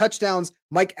and 5 touchdowns.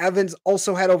 Mike Evans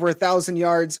also had over 1,000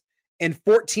 yards and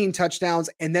 14 touchdowns.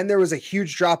 And then there was a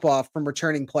huge drop-off from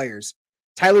returning players.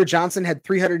 Tyler Johnson had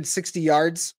 360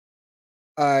 yards.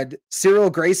 Cyril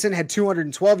Grayson had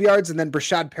 212 yards, and then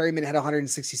Brashad Perryman had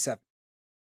 167.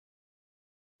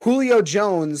 Julio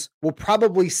Jones will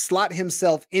probably slot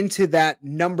himself into that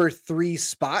number 3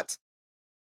 spot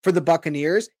for the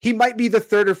Buccaneers. He might be the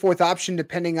third or fourth option,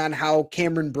 depending on how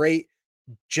Cameron Brate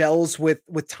gels with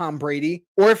Tom Brady,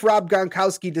 or if Rob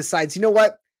Gronkowski decides, you know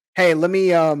what? Hey, let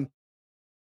me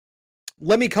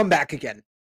come back again.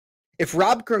 If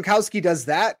Rob Gronkowski does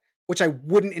that, which I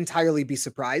wouldn't entirely be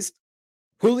surprised,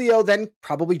 Julio then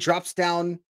probably drops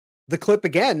down the clip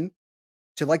again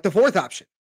to like the fourth option.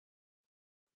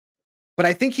 But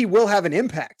I think he will have an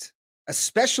impact,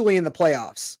 especially in the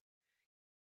playoffs.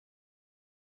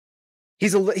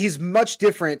 He's much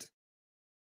different.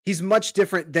 He's much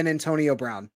different than Antonio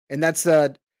Brown. And that's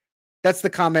the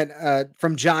comment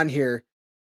from John here.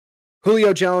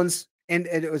 Julio Jones, and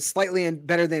it was slightly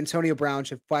better than Antonio Brown,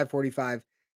 545.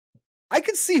 I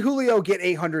could see Julio get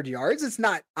 800 yards. It's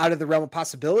not out of the realm of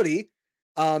possibility.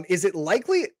 Is it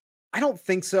likely? I don't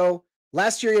think so.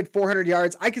 Last year he had 400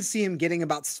 yards. I could see him getting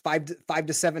about 5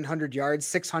 to 700 yards.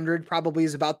 600 probably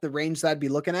is about the range that I'd be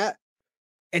looking at.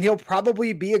 And he'll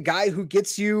probably be a guy who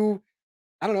gets you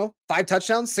I don't know, 5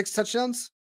 touchdowns, 6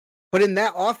 touchdowns. But in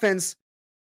that offense,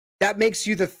 that makes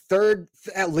you the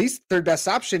at least third best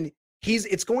option.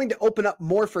 It's going to open up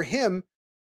more for him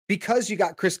because you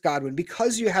got Chris Godwin,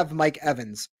 because you have Mike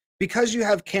Evans, because you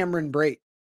have Cameron Brate.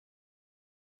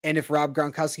 And if Rob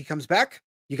Gronkowski comes back,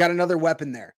 you got another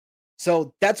weapon there.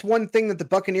 So that's one thing that the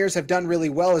Buccaneers have done really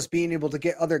well, is being able to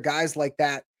get other guys like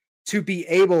that to be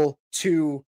able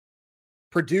to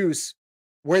produce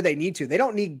where they need to. They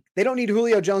don't need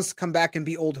Julio Jones to come back and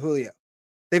be old Julio.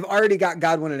 They've already got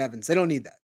Godwin and Evans. They don't need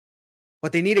that.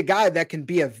 But they need a guy that can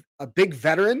be a big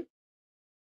veteran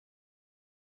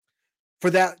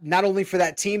for that, not only for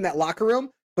that team, that locker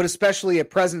room, but especially a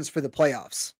presence for the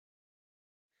playoffs.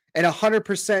 And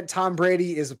 100% Tom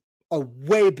Brady is a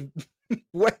way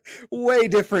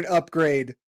different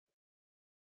upgrade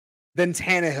than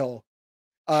Tannehill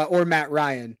or Matt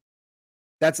Ryan.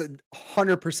 That's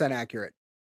 100% accurate.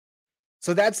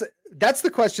 So that's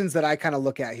the questions that I kind of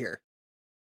look at here.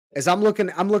 As I'm looking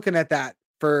at that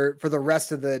for the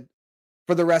rest of the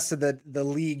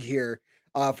league here.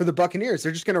 For the Buccaneers,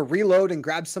 they're just going to reload and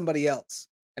grab somebody else.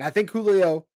 And I think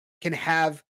Julio can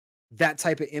have that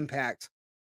type of impact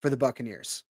for the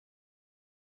Buccaneers.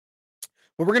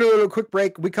 But we're going to do a quick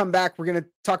break. We come back. We're going to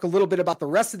talk a little bit about the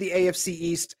rest of the AFC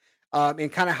East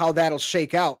and kind of how that'll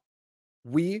shake out.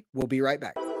 We will be right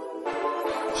back.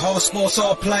 Whole sports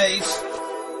all plays.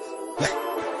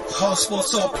 Whole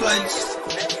sports all plays.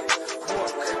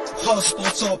 Whole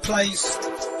sports all plays.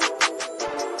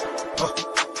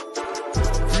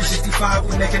 365,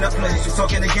 we're making up plays. We're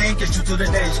talking the game, get you through the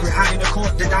days. We're high in the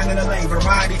court, the diamond in the lane.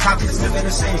 Variety topics, living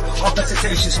the same. All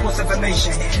presentation, sports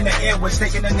information. Hitting the airways,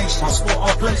 taking the nation. Sport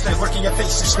all plays, like working your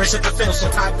faces. Grace at the field,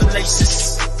 so tie the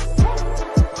laces.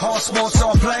 All sports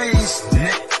all plays.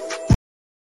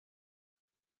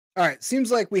 All right,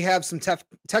 seems like we have some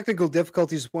technical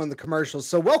difficulties with one of the commercials.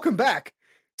 So welcome back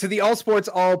to the All Sports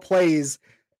All Plays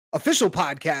official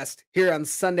podcast here on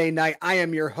Sunday night. I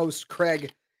am your host,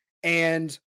 Craig,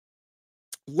 and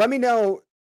let me know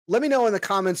in the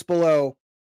comments below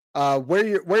where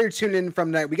you're tuning in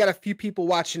from tonight. We got a few people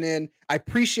watching in. I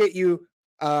appreciate you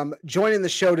joining the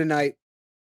show tonight,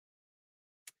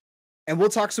 and we'll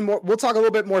talk some more. We'll talk a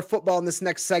little bit more football in this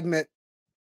next segment,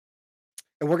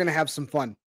 and we're gonna have some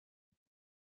fun.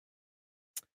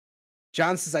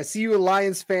 John says, I see you a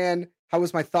Lions fan. How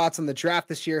was my thoughts on the draft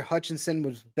this year? Hutchinson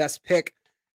was best pick.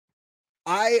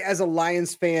 I, as a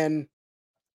Lions fan,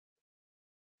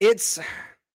 it's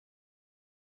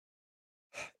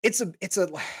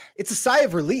a sigh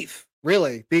of relief,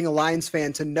 really, being a Lions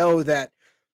fan, to know that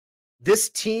this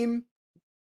team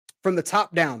from the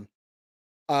top down,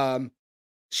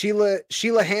 Sheila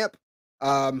Hamp,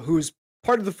 who's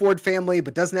part of the Ford family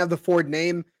but doesn't have the Ford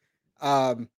name,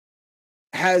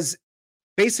 has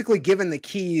basically given the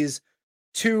keys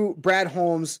to Brad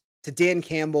Holmes, to Dan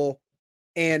Campbell,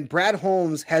 and Brad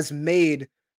Holmes has made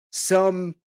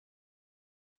some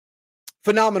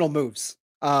phenomenal moves.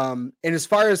 And as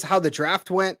far as how the draft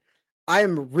went, I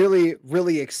am really,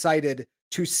 really excited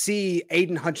to see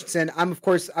Aiden Hutchinson.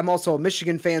 I'm also a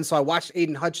Michigan fan, so I watched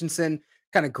Aiden Hutchinson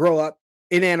kind of grow up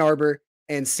in Ann Arbor,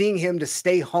 and seeing him to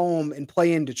stay home and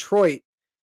play in Detroit,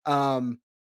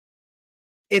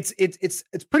 it's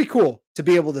pretty cool to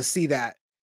be able to see that.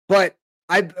 But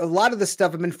a lot of the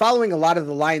stuff, I've been following a lot of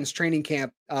the Lions training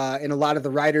camp and a lot of the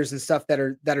writers and stuff that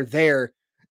are there.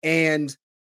 And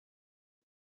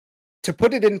to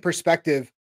put it in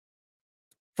perspective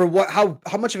for how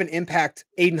much of an impact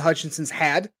Aiden Hutchinson's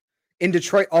had in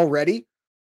Detroit already,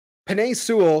 Penei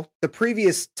Sewell, the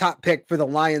previous top pick for the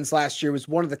Lions last year, was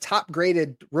one of the top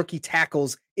graded rookie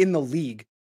tackles in the league.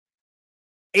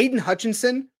 Aiden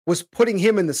Hutchinson was putting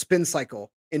him in the spin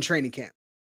cycle in training camp.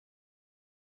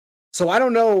 So I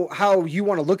don't know how you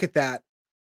want to look at that.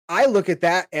 I look at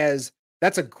that as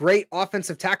that's a great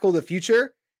offensive tackle of the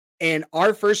future, and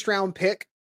our first round pick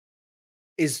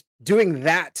is doing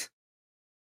that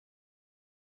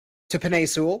to Penei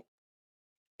Sewell.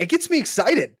 It gets me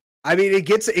excited. I mean, it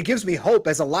gives me hope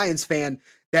as a Lions fan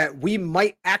that we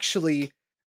might actually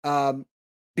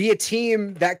be a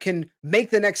team that can make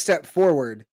the next step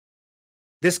forward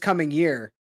this coming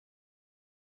year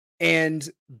and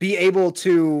be able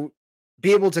to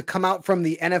come out from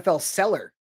the NFL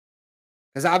cellar.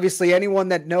 Because obviously anyone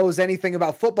that knows anything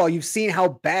about football, you've seen how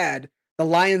bad the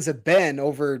Lions have been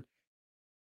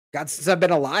since I've been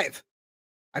alive.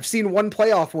 I've seen one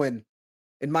playoff win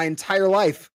in my entire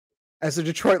life as a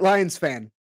Detroit Lions fan.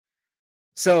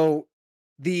 So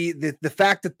the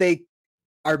fact that they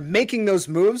are making those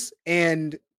moves,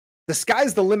 and the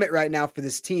sky's the limit right now for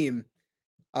this team.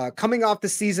 Coming off the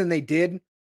season they did,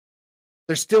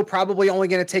 They're still probably only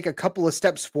going to take a couple of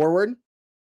steps forward.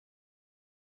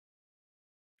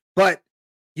 But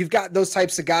you've got those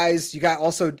types of guys. You got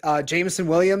also Jameson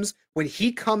Williams. When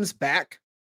he comes back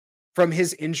from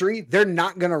his injury, they're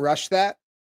not going to rush that.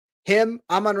 Him,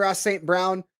 Amon-Ra St.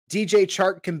 Brown, DJ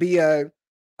Chark can be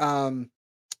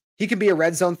he can be a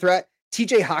red zone threat.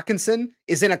 TJ Hawkinson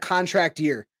is in a contract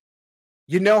year.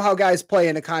 You know how guys play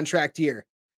in a contract year.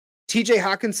 TJ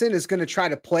Hawkinson is going to try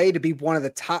to play to be one of the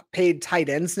top paid tight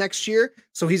ends next year,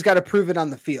 so he's got to prove it on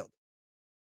the field.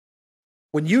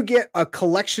 When you get a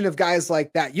collection of guys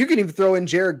like that, you can even throw in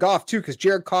Jared Goff too, because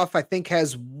Jared Goff, I think,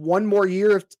 has one more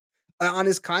year on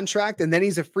his contract, and then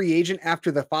he's a free agent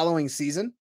after the following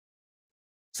season.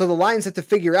 So the Lions have to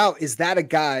figure out, is that a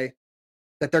guy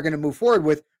that they're going to move forward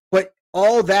with? But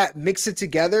all that, mix it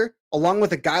together, along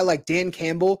with a guy like Dan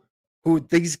Campbell, who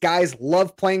these guys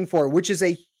love playing for, which is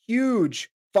a huge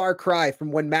far cry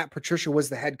from when Matt Patricia was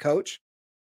the head coach.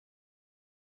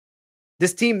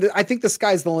 This team, I think the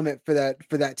sky's the limit for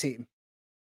that team.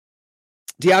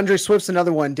 DeAndre Swift's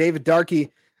another one. David Darkey.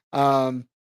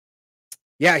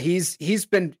 Yeah, he's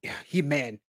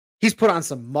put on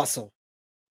some muscle.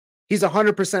 He's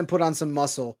 100% put on some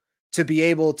muscle to be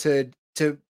able to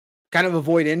kind of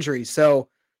avoid injury. So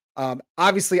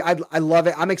obviously I love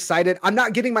it. I'm excited. I'm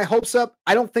not getting my hopes up.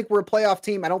 I don't think we're a playoff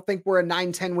team. I don't think we're a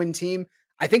 9-10 win team.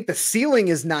 I think the ceiling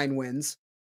is 9 wins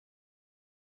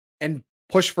and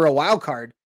push for a wild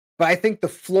card. But I think the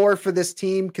floor for this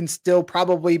team can still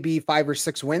probably be 5 or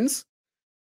 6 wins.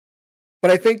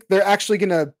 But I think they're actually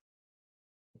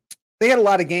they had a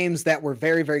lot of games that were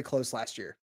very, very close last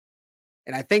year.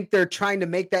 And I think they're trying to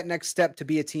make that next step to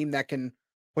be a team that can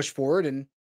push forward and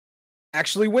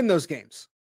actually win those games.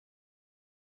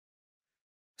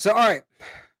 So, all right,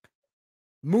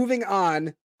 moving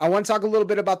on. I want to talk a little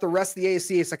bit about the rest of the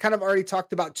AFC. So I kind of already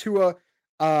talked about Tua,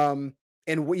 and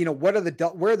where are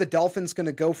the Dolphins going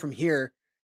to go from here?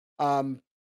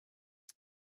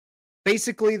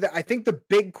 Basically, I think the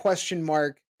big question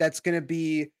mark that's going to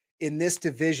be in this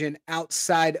division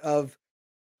outside of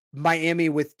Miami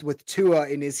with Tua,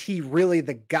 and is he really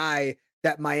the guy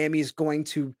that Miami is going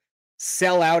to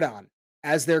sell out on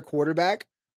as their quarterback?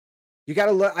 You got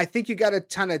to look. I think you got to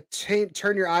kind of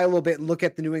turn your eye a little bit and look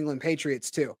at the New England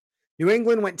Patriots too. New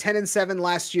England went 10-7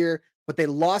 last year, but they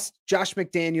lost Josh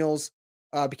McDaniels,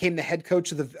 became the head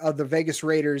coach of the Vegas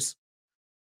Raiders.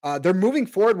 They're moving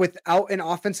forward without an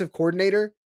offensive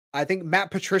coordinator. I think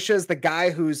Matt Patricia is the guy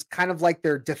who's kind of like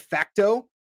their de facto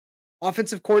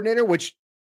offensive coordinator, which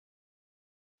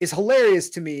is hilarious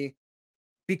to me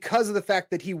because of the fact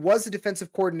that he was the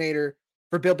defensive coordinator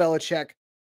for Bill Belichick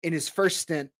in his first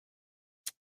stint,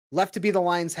 left to be the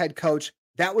Lions head coach.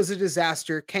 That was a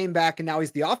disaster, came back, and now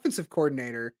he's the offensive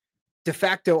coordinator, de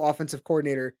facto offensive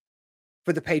coordinator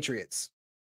for the Patriots.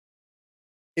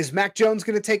 Is Mac Jones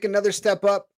going to take another step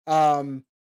up?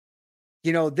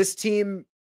 This team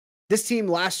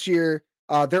last year,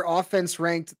 their offense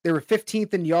ranked, they were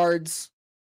 15th in yards.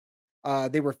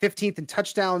 They were 15th in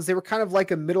touchdowns. They were kind of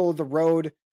like a middle of the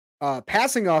road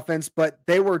passing offense, but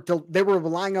they were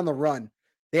relying on the run.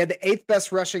 They had the 8th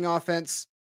best rushing offense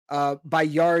by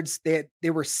yards. They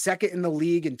were second in the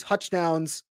league in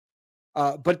touchdowns.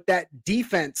 But that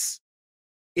defense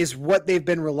is what they've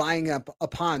been relying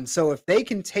upon. So if they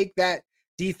can take that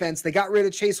defense, they got rid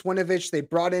of Chase Winovich. They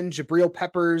brought in Jabril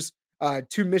Peppers,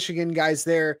 2 Michigan guys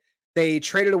there. They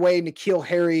traded away N'Keal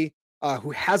Harry,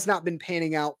 who has not been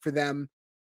panning out for them.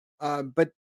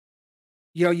 But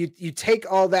you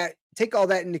take all that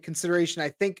into consideration. I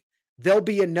think there'll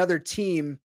be another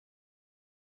team.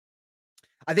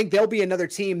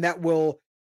 That will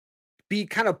be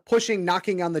kind of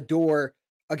knocking on the door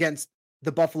against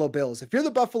the Buffalo Bills. If you're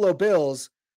the Buffalo Bills,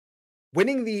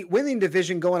 winning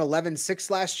division going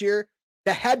 11-6 last year,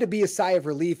 that had to be a sigh of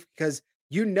relief because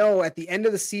at the end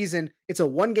of the season, it's a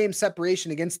 1-game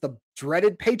separation against the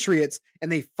dreaded Patriots,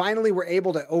 and they finally were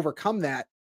able to overcome that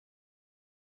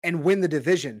and win the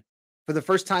division for the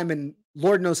first time in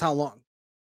Lord knows how long.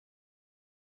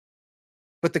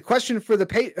 But the question for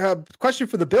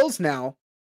the Bills now,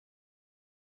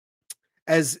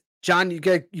 as John, you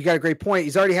got a great point.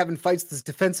 He's already having fights this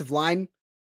defensive line.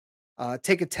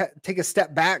 Take a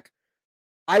step back.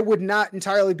 I would not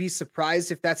entirely be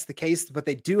surprised if that's the case, but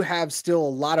they do have still a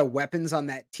lot of weapons on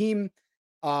that team.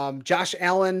 Josh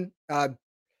Allen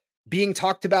being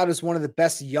talked about as one of the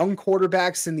best young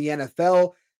quarterbacks in the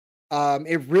NFL.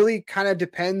 It really kind of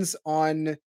depends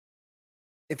on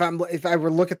if I were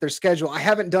to look at their schedule. I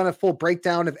haven't done a full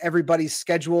breakdown of everybody's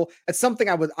schedule. It's something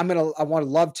I want to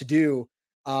love to do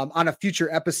on a future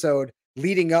episode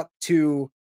leading up to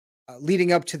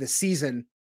the season.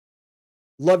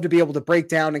 love to be able to break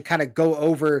down and kind of go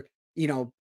over,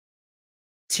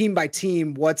 team by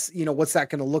team, what's that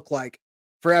going to look like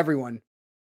for everyone.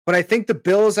 But I think the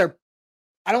Bills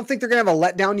I don't think they're going to have a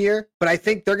letdown year, but I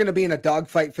think they're going to be in a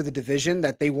dogfight for the division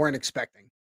that they weren't expecting.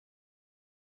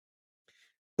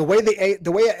 The way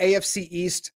AFC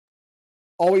East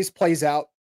always plays out,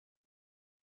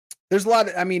 there's a lot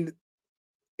of,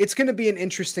 it's going to be an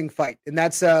interesting fight. And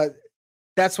that's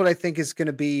what I think is going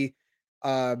to be,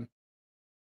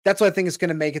 that's what I think is going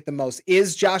to make it the most.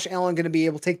 Is Josh Allen going to be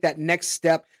able to take that next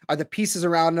step? Are the pieces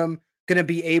around him going to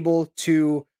be able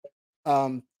to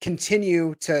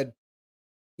continue to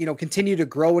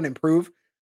grow and improve?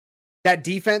 That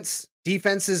defense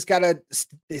has got to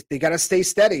stay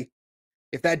steady.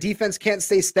 If that defense can't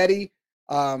stay steady,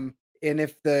 and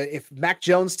if Mac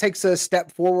Jones takes a step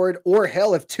forward, or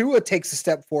hell, if Tua takes a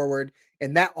step forward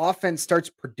and that offense starts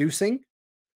producing,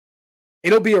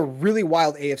 it'll be a really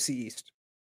wild AFC East.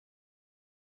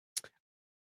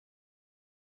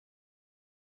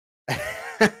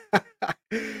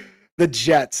 The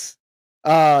Jets.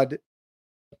 The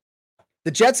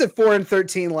Jets at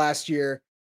 4-13 last year.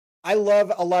 I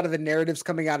love a lot of the narratives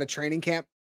coming out of training camp.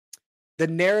 The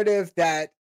narrative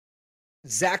that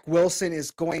Zach Wilson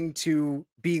is going to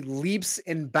be leaps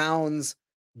and bounds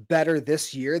better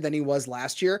this year than he was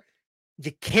last year.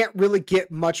 You can't really get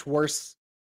much worse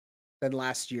than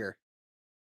last year.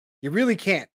 You really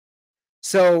can't.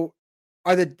 So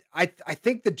I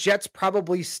think the Jets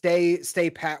probably stay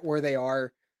pat where they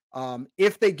are.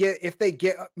 If they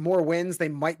get more wins, they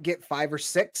might get 5 or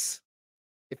 6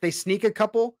 if they sneak a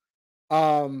couple.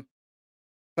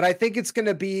 But I think it's going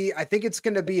to be a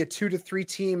 2 to 3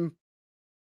 team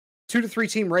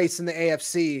race in the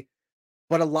AFC.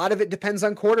 But a lot of it depends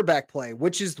on quarterback play,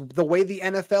 which is the way the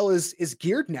NFL is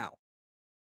geared now.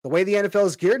 The way the NFL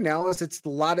is geared now is a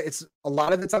lot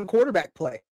of it's on quarterback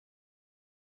play.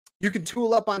 You can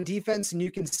tool up on defense and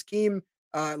you can scheme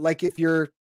like if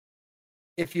you're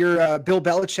Bill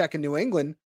Belichick in New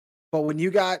England, but when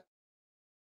you've got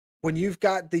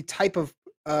the type of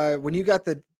when you got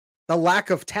the lack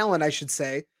of talent, I should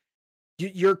say,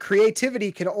 your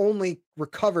creativity can only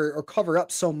recover or cover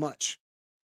up so much.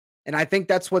 And I think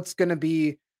that's what's going to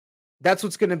be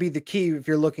the key if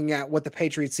you're looking at what the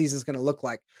Patriots season is going to look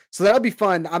like. So that'll be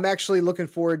fun. I'm actually looking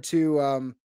forward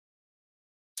to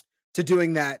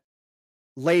doing that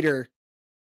later.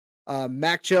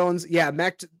 Mac Jones. Yeah.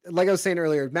 Like I was saying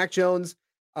earlier, Mac Jones,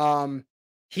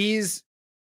 he's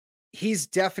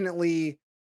definitely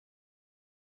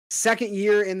second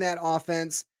year in that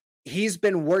offense. He's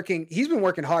been working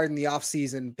hard in the off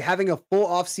season, having a full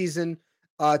off season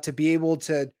to be able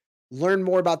to learn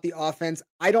more about the offense.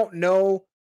 I don't know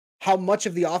how much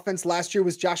of the offense last year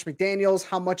was Josh McDaniels,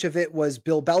 how much of it was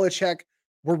Bill Belichick.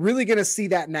 We're really going to see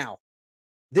that now.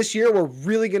 This year, we're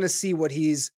really going to see what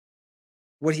he's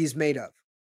made of.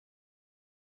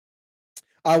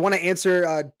 I want to answer,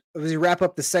 as we wrap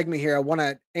up the segment here, I want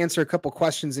to answer a couple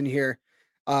questions in here.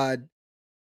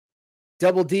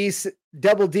 Double D said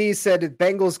that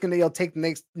Bengals going to take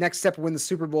the next step and win the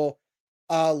Super Bowl.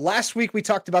 Last week we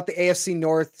talked about the AFC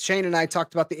North. Shane and I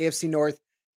talked about the AFC North.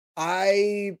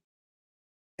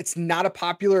 It's not a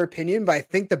popular opinion, but I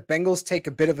think the Bengals take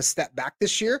a bit of a step back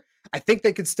this year. I think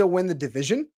they could still win the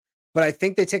division, but I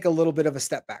think they take a little bit of a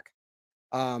step back.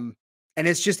 And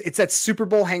it's that Super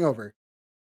Bowl hangover.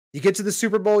 You get to the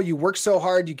Super Bowl, you work so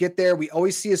hard, you get there. We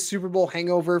always see a Super Bowl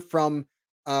hangover from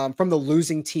the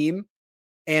losing team.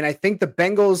 And I think the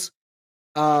Bengals,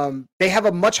 they have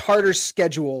a much harder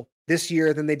schedule this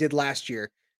year than they did last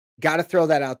year. Got to throw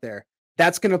that out there.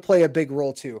 That's going to play a big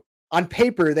role too. On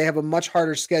paper, they have a much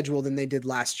harder schedule than they did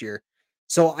last year.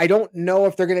 So I don't know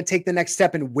if they're going to take the next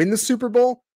step and win the Super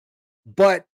Bowl,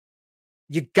 but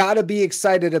you got to be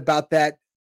excited about that,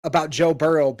 about Joe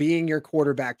Burrow being your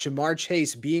quarterback, Jamar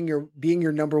Chase being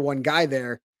your number one guy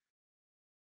there.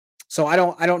 So I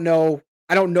don't know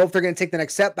if they're going to take the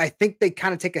next step. I think they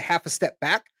kind of take a half a step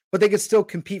back, but they could still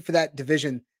compete for that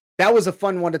division. That was a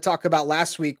fun one to talk about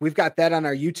last week. We've got that on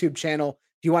our YouTube channel.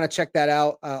 If you want to check that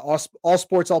out, All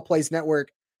Sports, All Plays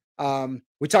Network.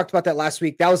 We talked about that last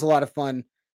week. That was a lot of fun.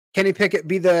 Kenny Pickett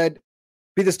be the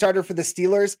starter for the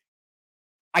Steelers?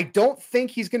 I don't think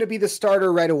he's going to be the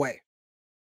starter right away.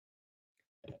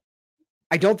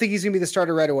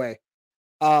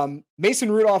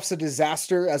 Mason Rudolph's a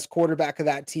disaster as quarterback of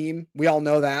that team. We all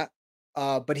know that.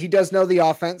 But he does know the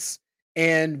offense.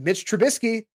 And Mitch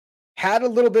Trubisky had a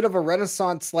little bit of a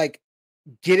renaissance, like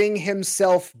getting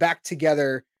himself back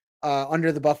together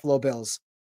under the Buffalo Bills.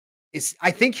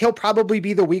 I think he'll probably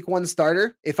be the week 1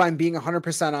 starter, if I'm being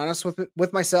 100% honest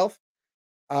with myself.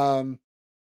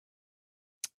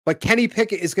 but Kenny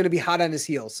Pickett is going to be hot on his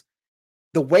heels.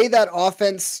 The way that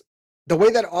offense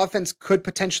could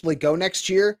potentially go next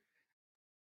year,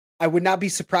 I would not be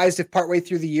surprised if partway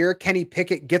through the year Kenny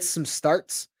Pickett gets some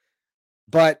starts.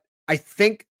 But I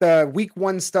think the week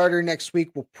 1 starter next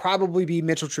week will probably be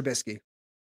Mitchell Trubisky.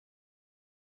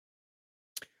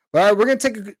 All right, we're gonna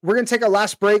take our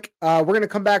last break. We're gonna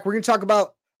come back. We're gonna talk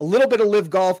about a little bit of LIV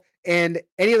Golf and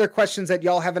any other questions that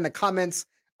y'all have in the comments.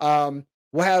 We'll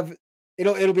have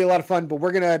it'll be a lot of fun. But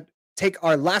we're gonna take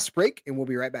our last break, and we'll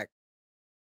be right back.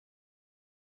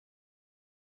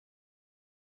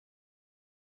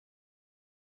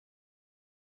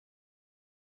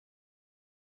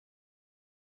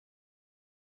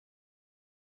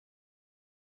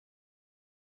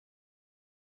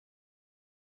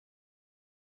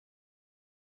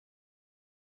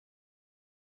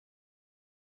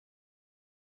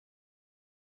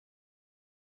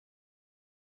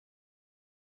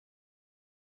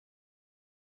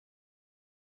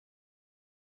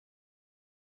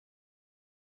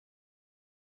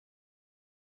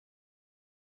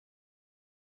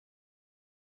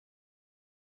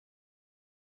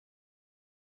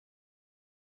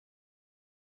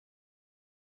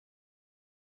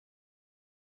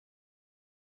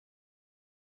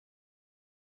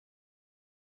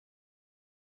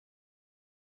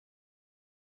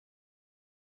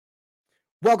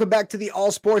 Welcome back to the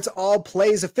All Sports All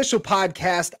Plays official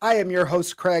podcast. I am your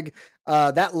host, Craig.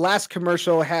 That last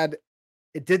commercial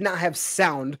did not have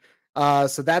sound,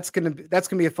 so that's gonna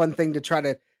be a fun thing to try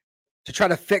to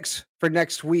fix for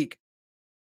next week.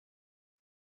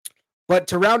 But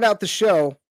to round out the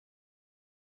show,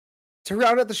 I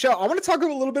want to talk a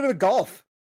little bit of golf.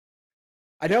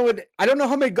 I don't know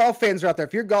how many golf fans are out there.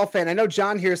 If you're a golf fan, I know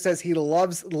John here says he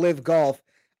loves LIV Golf.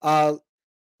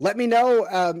 Let me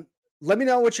know. Let me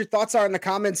know what your thoughts are in the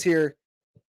comments here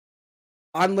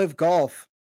on LIV Golf,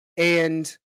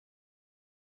 and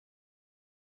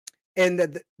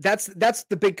that's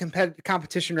the big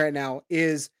competition right now.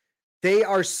 Is they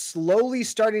are slowly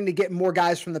starting to get more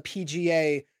guys from the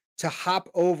PGA to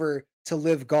hop over to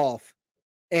LIV Golf.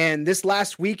 And this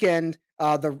last weekend,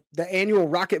 the annual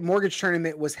Rocket Mortgage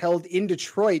Tournament was held in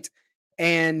Detroit,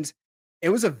 and it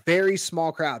was a very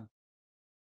small crowd.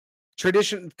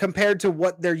 Tradition compared to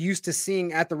what they're used to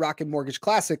seeing at the Rocket Mortgage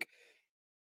Classic.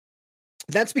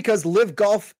 That's because LIV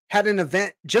Golf had an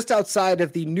event just outside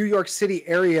of the New York City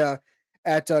area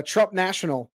at Trump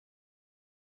National.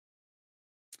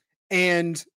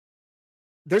 And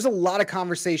there's a lot of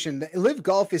conversation. LIV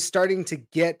Golf is starting to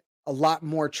get a lot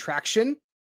more traction.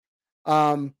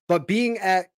 But being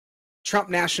at Trump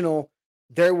National,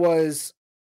 there was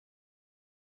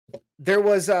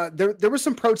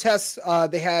some protests.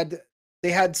 They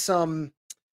had the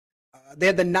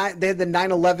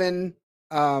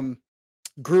 9/11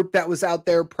 group that was out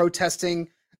there protesting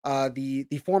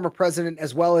the former president,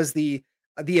 as well as the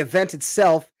event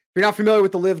itself. If you're not familiar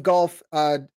with the LIV Golf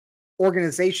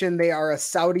organization, they are a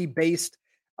Saudi-based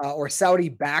or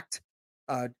Saudi-backed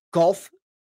golf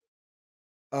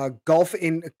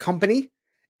in company,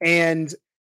 and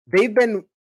they've been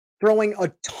throwing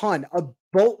a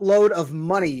boatload of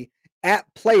money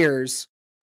at players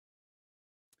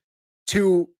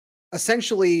to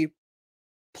essentially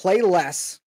play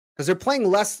less, because they're playing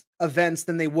less events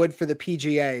than they would for the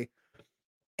PGA.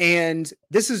 And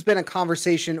this has been a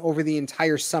conversation over the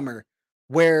entire summer,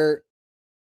 where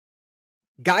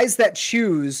guys that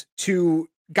choose to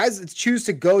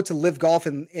go to LIV Golf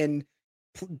and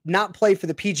not play for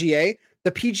the PGA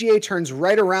turns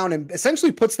right around and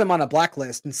essentially puts them on a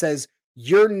blacklist and says,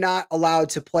 you're not allowed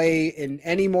to play in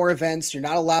any more events. You're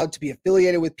not allowed to be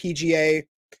affiliated with PGA.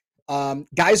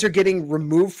 Guys are getting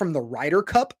removed from the Ryder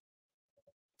Cup.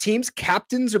 Teams'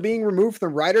 captains are being removed from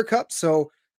the Ryder Cup.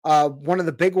 So one of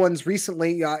the big ones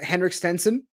recently, Henrik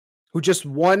Stenson, who just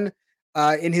won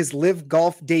in his LIV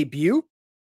Golf debut.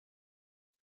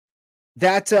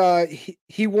 That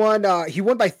he won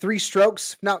by 3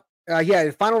 strokes.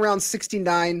 Final round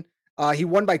 69. He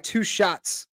won by 2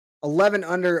 shots, 11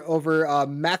 under over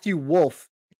Matthew Wolff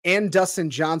and Dustin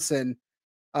Johnson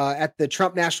at the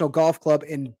Trump National Golf Club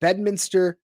in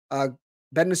Bedminster in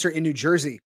New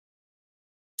Jersey.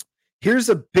 Here's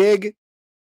a big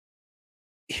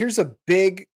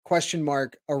question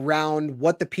mark around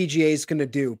what the PGA is going to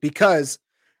do, because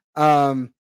I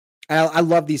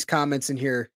love these comments in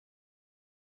here.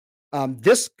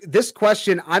 This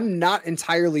question, I'm not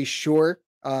entirely sure.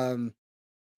 I'm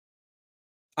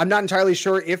not entirely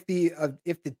sure if the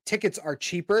tickets are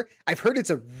cheaper. I've heard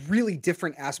it's a really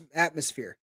different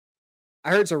atmosphere.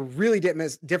 It's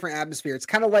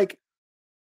kind of like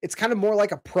it's kind of more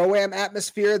like a pro-am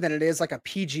atmosphere than it is like a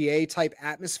PGA type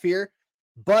atmosphere.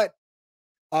 But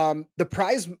the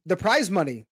prize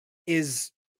money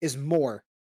is more.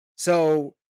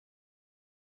 So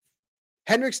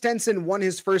Henrik Stenson won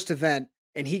his first event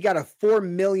and he got a $4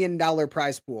 million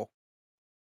prize pool.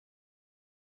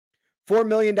 $4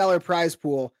 million prize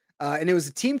pool. And it was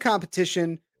a team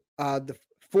competition. The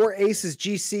Four Aces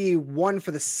GC won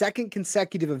for the second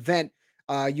consecutive event.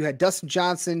 You had Dustin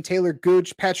Johnson, Taylor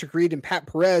Gooch, Patrick Reed, and Pat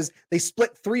Perez. They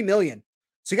split $3 million.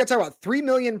 So you got to talk about $3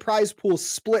 million prize pool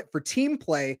split for team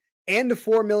play and a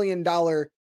 $4 million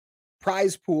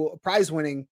prize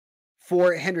winning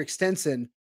for Henrik Stenson.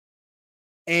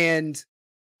 And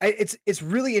it's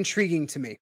really intriguing to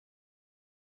me.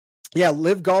 Yeah,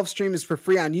 LIV Golf Stream is for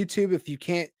free on YouTube if you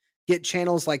can't get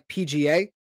channels like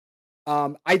PGA.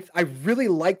 I really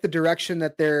like the direction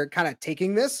that they're kind of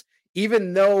taking this,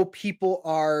 even though people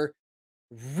are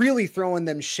really throwing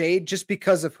them shade just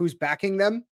because of who's backing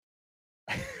them.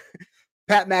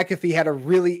 Pat McAfee had a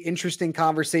really interesting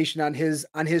conversation on his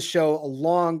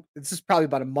show this is probably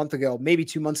about a month ago, maybe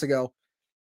 2 months ago.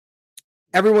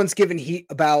 Everyone's giving heat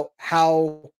about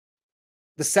how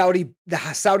the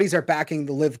Saudis are backing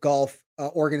the LIV Golf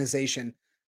organization.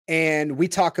 And we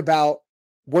talk about,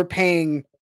 we're paying,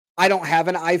 I don't have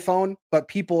an iPhone, but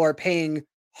people are paying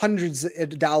hundreds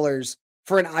of dollars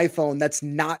for an iPhone that's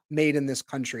not made in this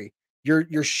country.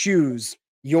 Your shoes,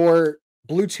 your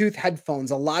Bluetooth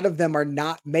headphones, a lot of them are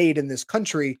not made in this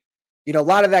country. You know, a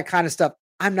lot of that kind of stuff.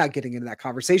 I'm not getting into that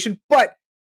conversation, but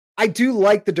I do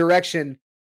like the direction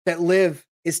that LIV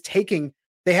is taking.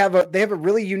 They have a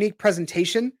really unique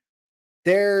presentation.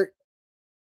 Yeah,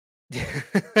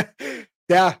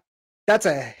 that's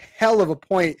a hell of a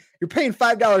point. You're paying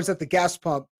 $5 at the gas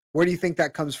pump. Where do you think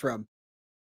that comes from?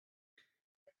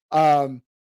 But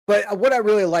what I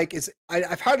really like is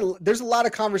I've heard there's a lot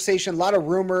of conversation, a lot of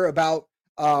rumor about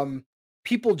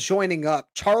people joining up.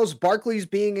 Charles Barkley's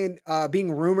being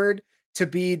rumored to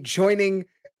be joining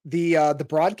the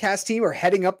broadcast team or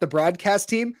heading up the broadcast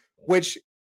team, which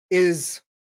is,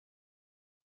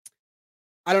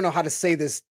 I don't know how to say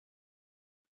this.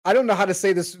 I don't know how to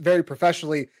say this very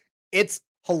professionally. It's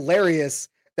hilarious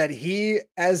that he,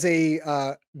 as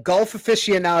a golf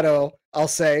aficionado, I'll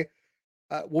say,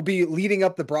 will be leading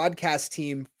up the broadcast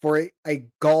team for a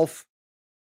golf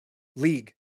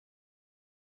league.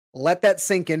 Let that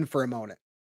sink in for a moment.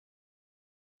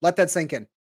 Let that sink in.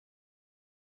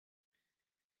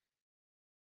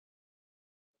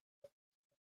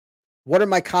 What are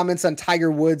my comments on Tiger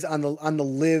Woods on the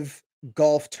LIV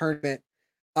Golf tournament?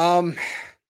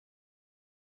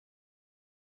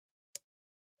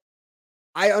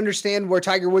 I understand where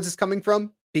Tiger Woods is coming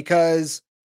from because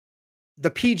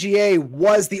the PGA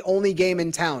was the only game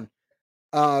in town.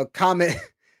 Comment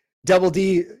Double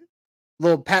D,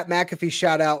 little Pat McAfee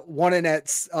shout out, won at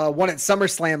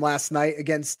SummerSlam last night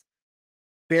against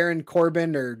Baron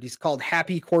Corbin, or he's called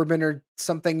Happy Corbin or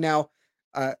something now.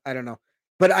 I don't know.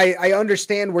 But I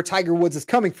understand where Tiger Woods is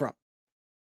coming from.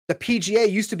 The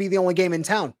PGA used to be the only game in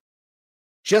town.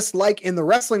 Just like in the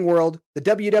wrestling world, the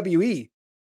WWE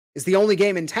is the only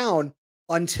game in town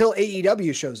until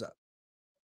AEW shows up.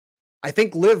 I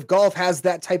think LIV Golf has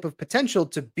that type of potential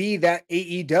to be that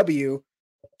AEW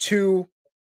to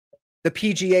the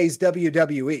PGA's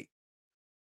WWE.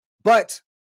 But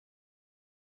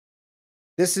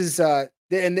this is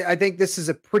and I think this is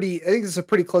a pretty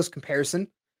close comparison.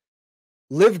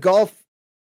 LIV Golf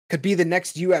could be the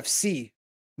next UFC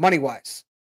money-wise,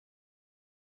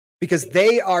 because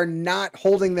they are not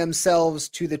holding themselves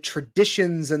to the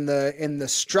traditions and the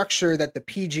structure that the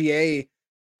PGA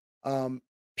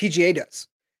does.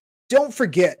 Don't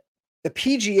forget, the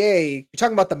PGA, you're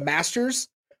talking about the Masters.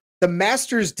 The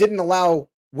Masters didn't allow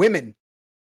women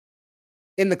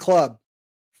in the club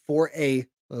for a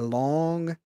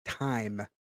long time.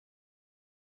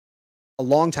 A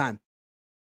long time.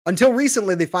 Until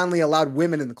recently, they finally allowed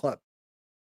women in the club.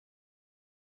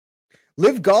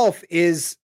 LIV Golf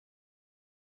is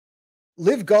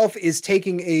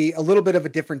taking a little bit of a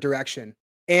different direction.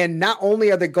 And not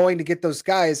only are they going to get those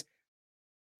guys,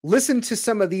 listen to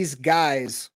some of these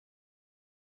guys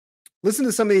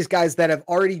that have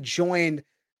already joined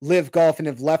LIV Golf and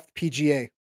have left PGA.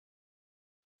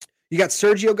 You got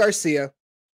Sergio Garcia,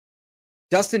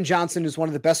 Dustin Johnson, who's one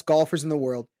of the best golfers in the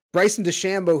world, Bryson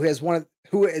DeChambeau,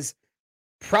 who is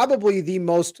probably one of the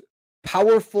most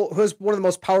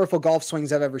powerful golf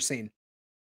swings I've ever seen.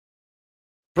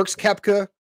 Brooks Koepka,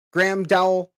 Graham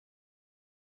Dowell,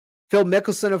 Phil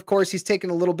Mickelson, of course, he's taken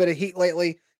a little bit of heat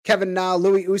lately. Kevin Na,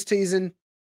 Louis Oosthuizen,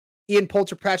 Ian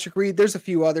Poulter, Patrick Reed. There's a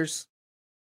few others.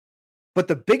 But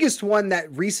the biggest one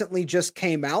that recently just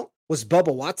came out was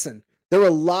Bubba Watson. There were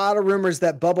a lot of rumors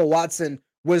that Bubba Watson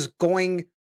was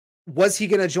he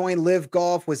going to join LIV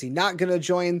Golf? Was he not going to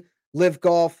join LIV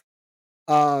Golf?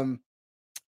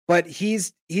 But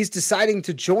he's deciding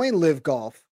to join LIV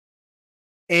Golf,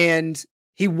 and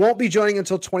he won't be joining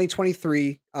until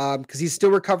 2023 because he's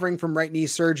still recovering from right knee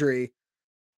surgery.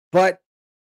 But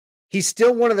he's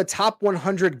still one of the top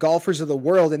 100 golfers of the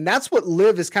world, and that's what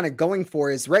LIV is kind of going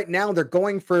for. Is right now they're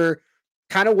going for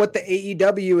kind of what the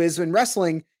AEW is in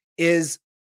wrestling. Is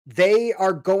they're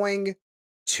trying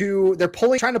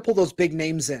to pull those big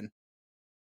names in.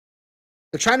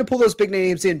 They're trying to pull those big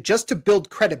names in just to build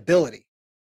credibility.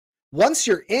 Once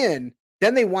you're in,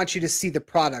 then they want you to see the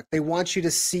product. They want you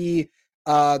to see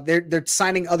they're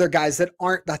signing other guys that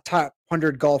aren't the top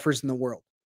 100 golfers in the world.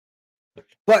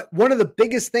 But one of the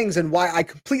biggest things, and why I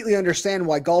completely understand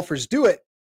why golfers do it,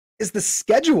 is the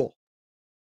schedule.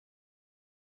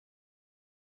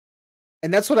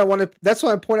 And that's what I want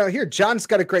to point out here. John's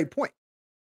got a great point.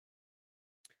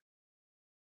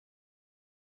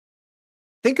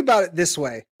 Think about it this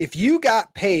way. If you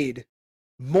got paid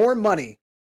more money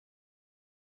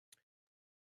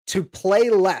to play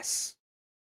less,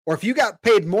 or if you got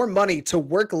paid more money to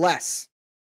work less,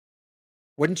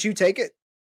 wouldn't you take it?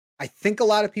 I think a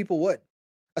lot of people would,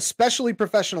 especially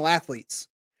professional athletes.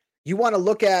 You want to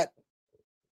look at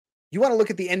the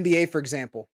NBA, for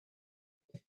example.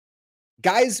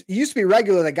 Guys, it used to be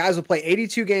regular that guys would play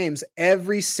 82 games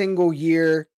every single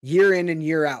year, year in and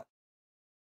year out,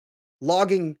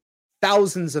 logging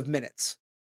thousands of minutes.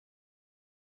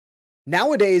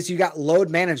 Nowadays, you got load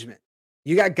management.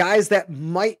 You got guys that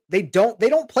they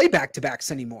don't play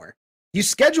back-to-backs anymore. You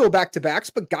schedule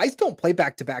back-to-backs, but guys don't play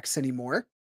back-to-backs anymore.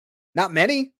 Not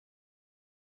many.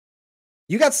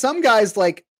 You got some guys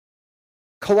like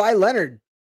Kawhi Leonard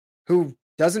who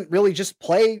doesn't really just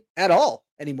play at all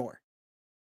anymore.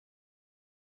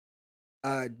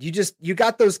 You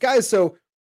got those guys, so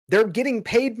they're getting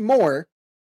paid more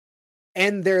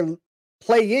and they're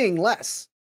playing less.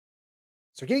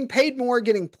 So getting paid more,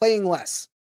 playing less.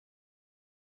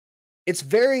 It's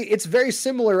very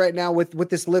similar right now with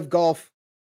this LIV Golf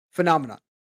phenomenon.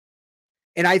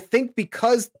 And I think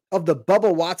because of the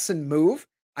Bubba Watson move,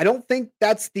 I don't think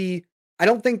that's the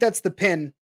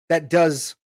pin that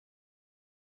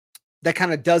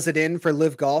kind of does it in for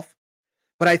LIV Golf.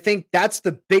 But I think that's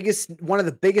one of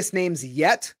the biggest names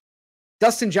yet.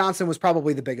 Dustin Johnson was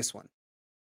probably the biggest one.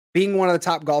 Being one of the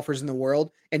top golfers in the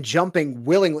world and jumping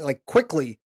willingly, like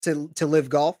quickly to LIV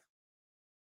Golf.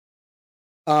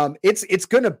 It's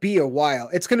going to be a while.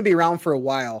 It's going to be around for a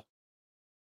while.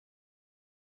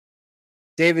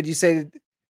 David, you say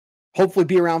hopefully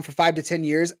be around for 5 to 10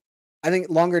 years. I think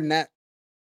longer than that.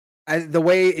 The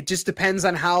way it just depends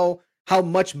on how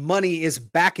much money is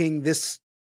backing this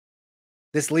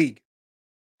league.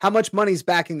 How much money is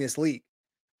backing this league?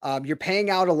 You're paying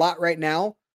out a lot right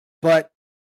now, but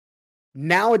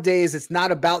nowadays it's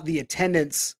not about the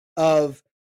attendance of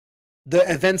the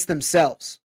events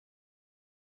themselves.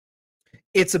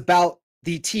 It's about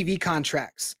the TV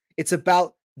contracts. It's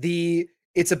about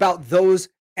those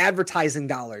advertising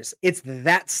dollars. It's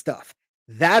that stuff.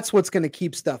 That's what's going to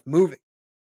keep stuff moving.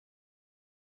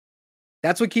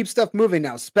 That's what keeps stuff moving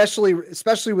now, especially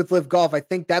with LIV Golf. I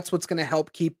think that's what's going to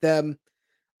help keep them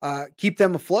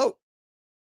afloat.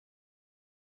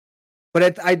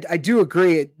 But I do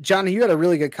agree, John. You had a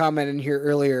really good comment in here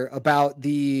earlier about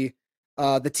the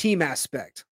team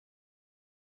aspect.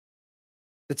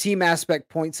 The team aspect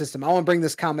point system. I want to bring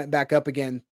this comment back up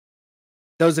again.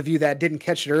 Those of you that didn't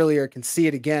catch it earlier can see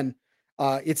it again.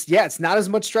 It's not as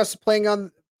much stress playing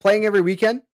every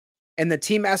weekend, and the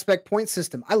team aspect point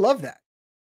system. I love that.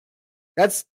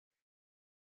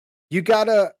 You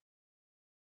gotta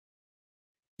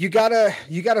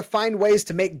find ways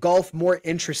to make golf more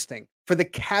interesting for the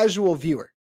casual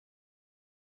viewer.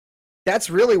 That's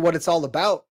really what it's all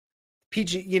about.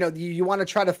 You want to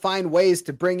try to find ways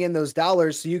to bring in those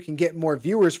dollars so you can get more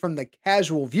viewers from the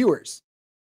casual viewers.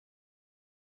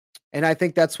 And I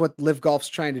think that's what LIV Golf's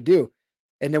trying to do.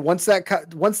 And then once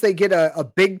they get a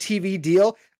big TV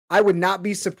deal, I would not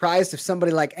be surprised if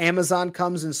somebody like Amazon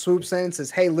comes and swoops in and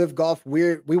says, "Hey, LIV Golf,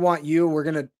 we want you. We're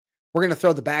gonna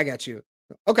throw the bag at you."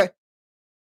 Okay,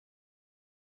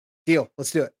 deal.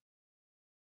 Let's do it.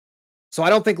 So I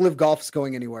don't think LIV Golf is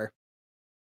going anywhere.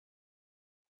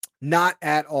 Not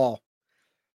at all.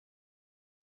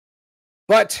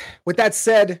 But with that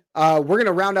said, we're going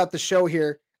to round out the show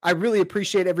here. I really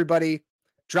appreciate everybody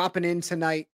dropping in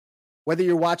tonight, whether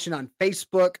you're watching on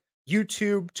Facebook,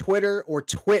 YouTube, Twitter, or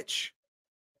Twitch.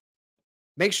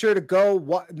 Make sure to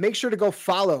go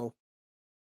follow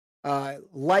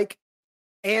like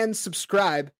and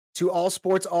subscribe to All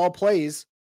Sports All Plays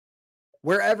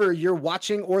wherever you're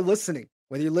watching or listening,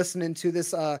 whether you're listening to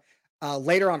this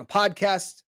later on a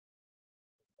podcast,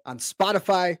 on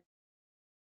Spotify.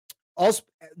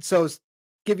 So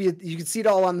you can see it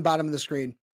all on the bottom of the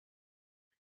screen.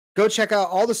 Go check out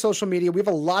all the social media. We have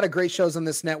a lot of great shows on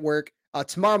this network.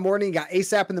 Tomorrow morning, you got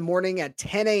ASAP in the morning at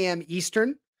 10 a.m.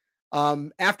 Eastern.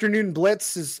 Afternoon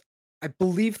Blitz is, I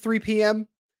believe, 3 p.m.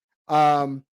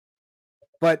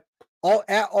 But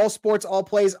all sports, all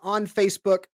plays on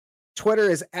Facebook. Twitter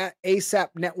is at ASAP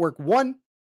Network 1.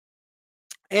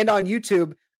 And on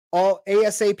YouTube, all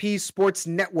ASAP Sports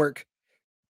Network.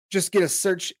 Just get a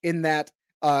search in that.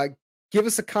 Give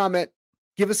us a comment.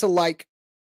 Give us a like.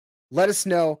 Let us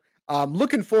know.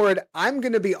 Looking forward, I'm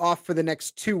going to be off for the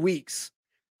next 2 weeks.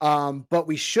 But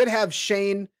we should have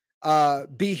Shane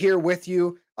be here with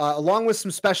you, along with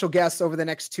some special guests over the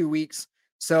next 2 weeks.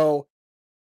 So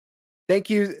thank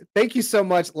you so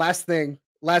much. Last thing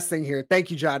here.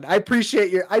 Thank you, John. I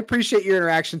appreciate your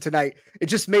interaction tonight. It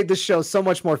just made this show so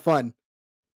much more fun.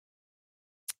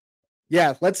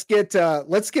 Yeah, let's get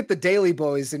the Daly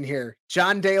boys in here.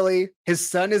 John Daly, his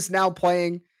son is now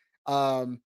playing.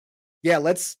 Yeah,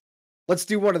 let's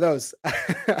do one of those.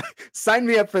 Sign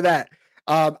me up for that.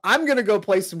 I'm gonna go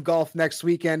play some golf next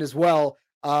weekend as well.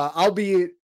 I'll be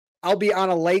on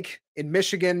a lake in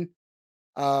Michigan,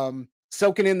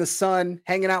 soaking in the sun,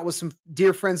 hanging out with some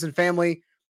dear friends and family.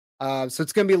 So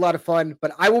it's gonna be a lot of fun.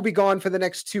 But I will be gone for the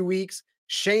next 2 weeks.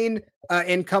 Shane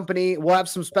and company will have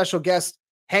some special guests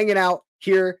hanging out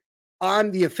here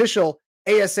on the official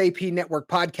ASAP Network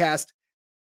podcast.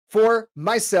 For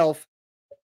myself,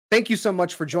 thank you so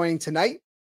much for joining tonight,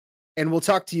 and we'll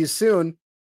talk to you soon.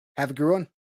 Have a good one.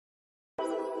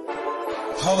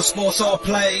 All sports, all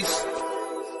plays.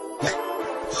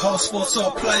 All sports,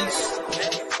 all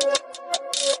plays.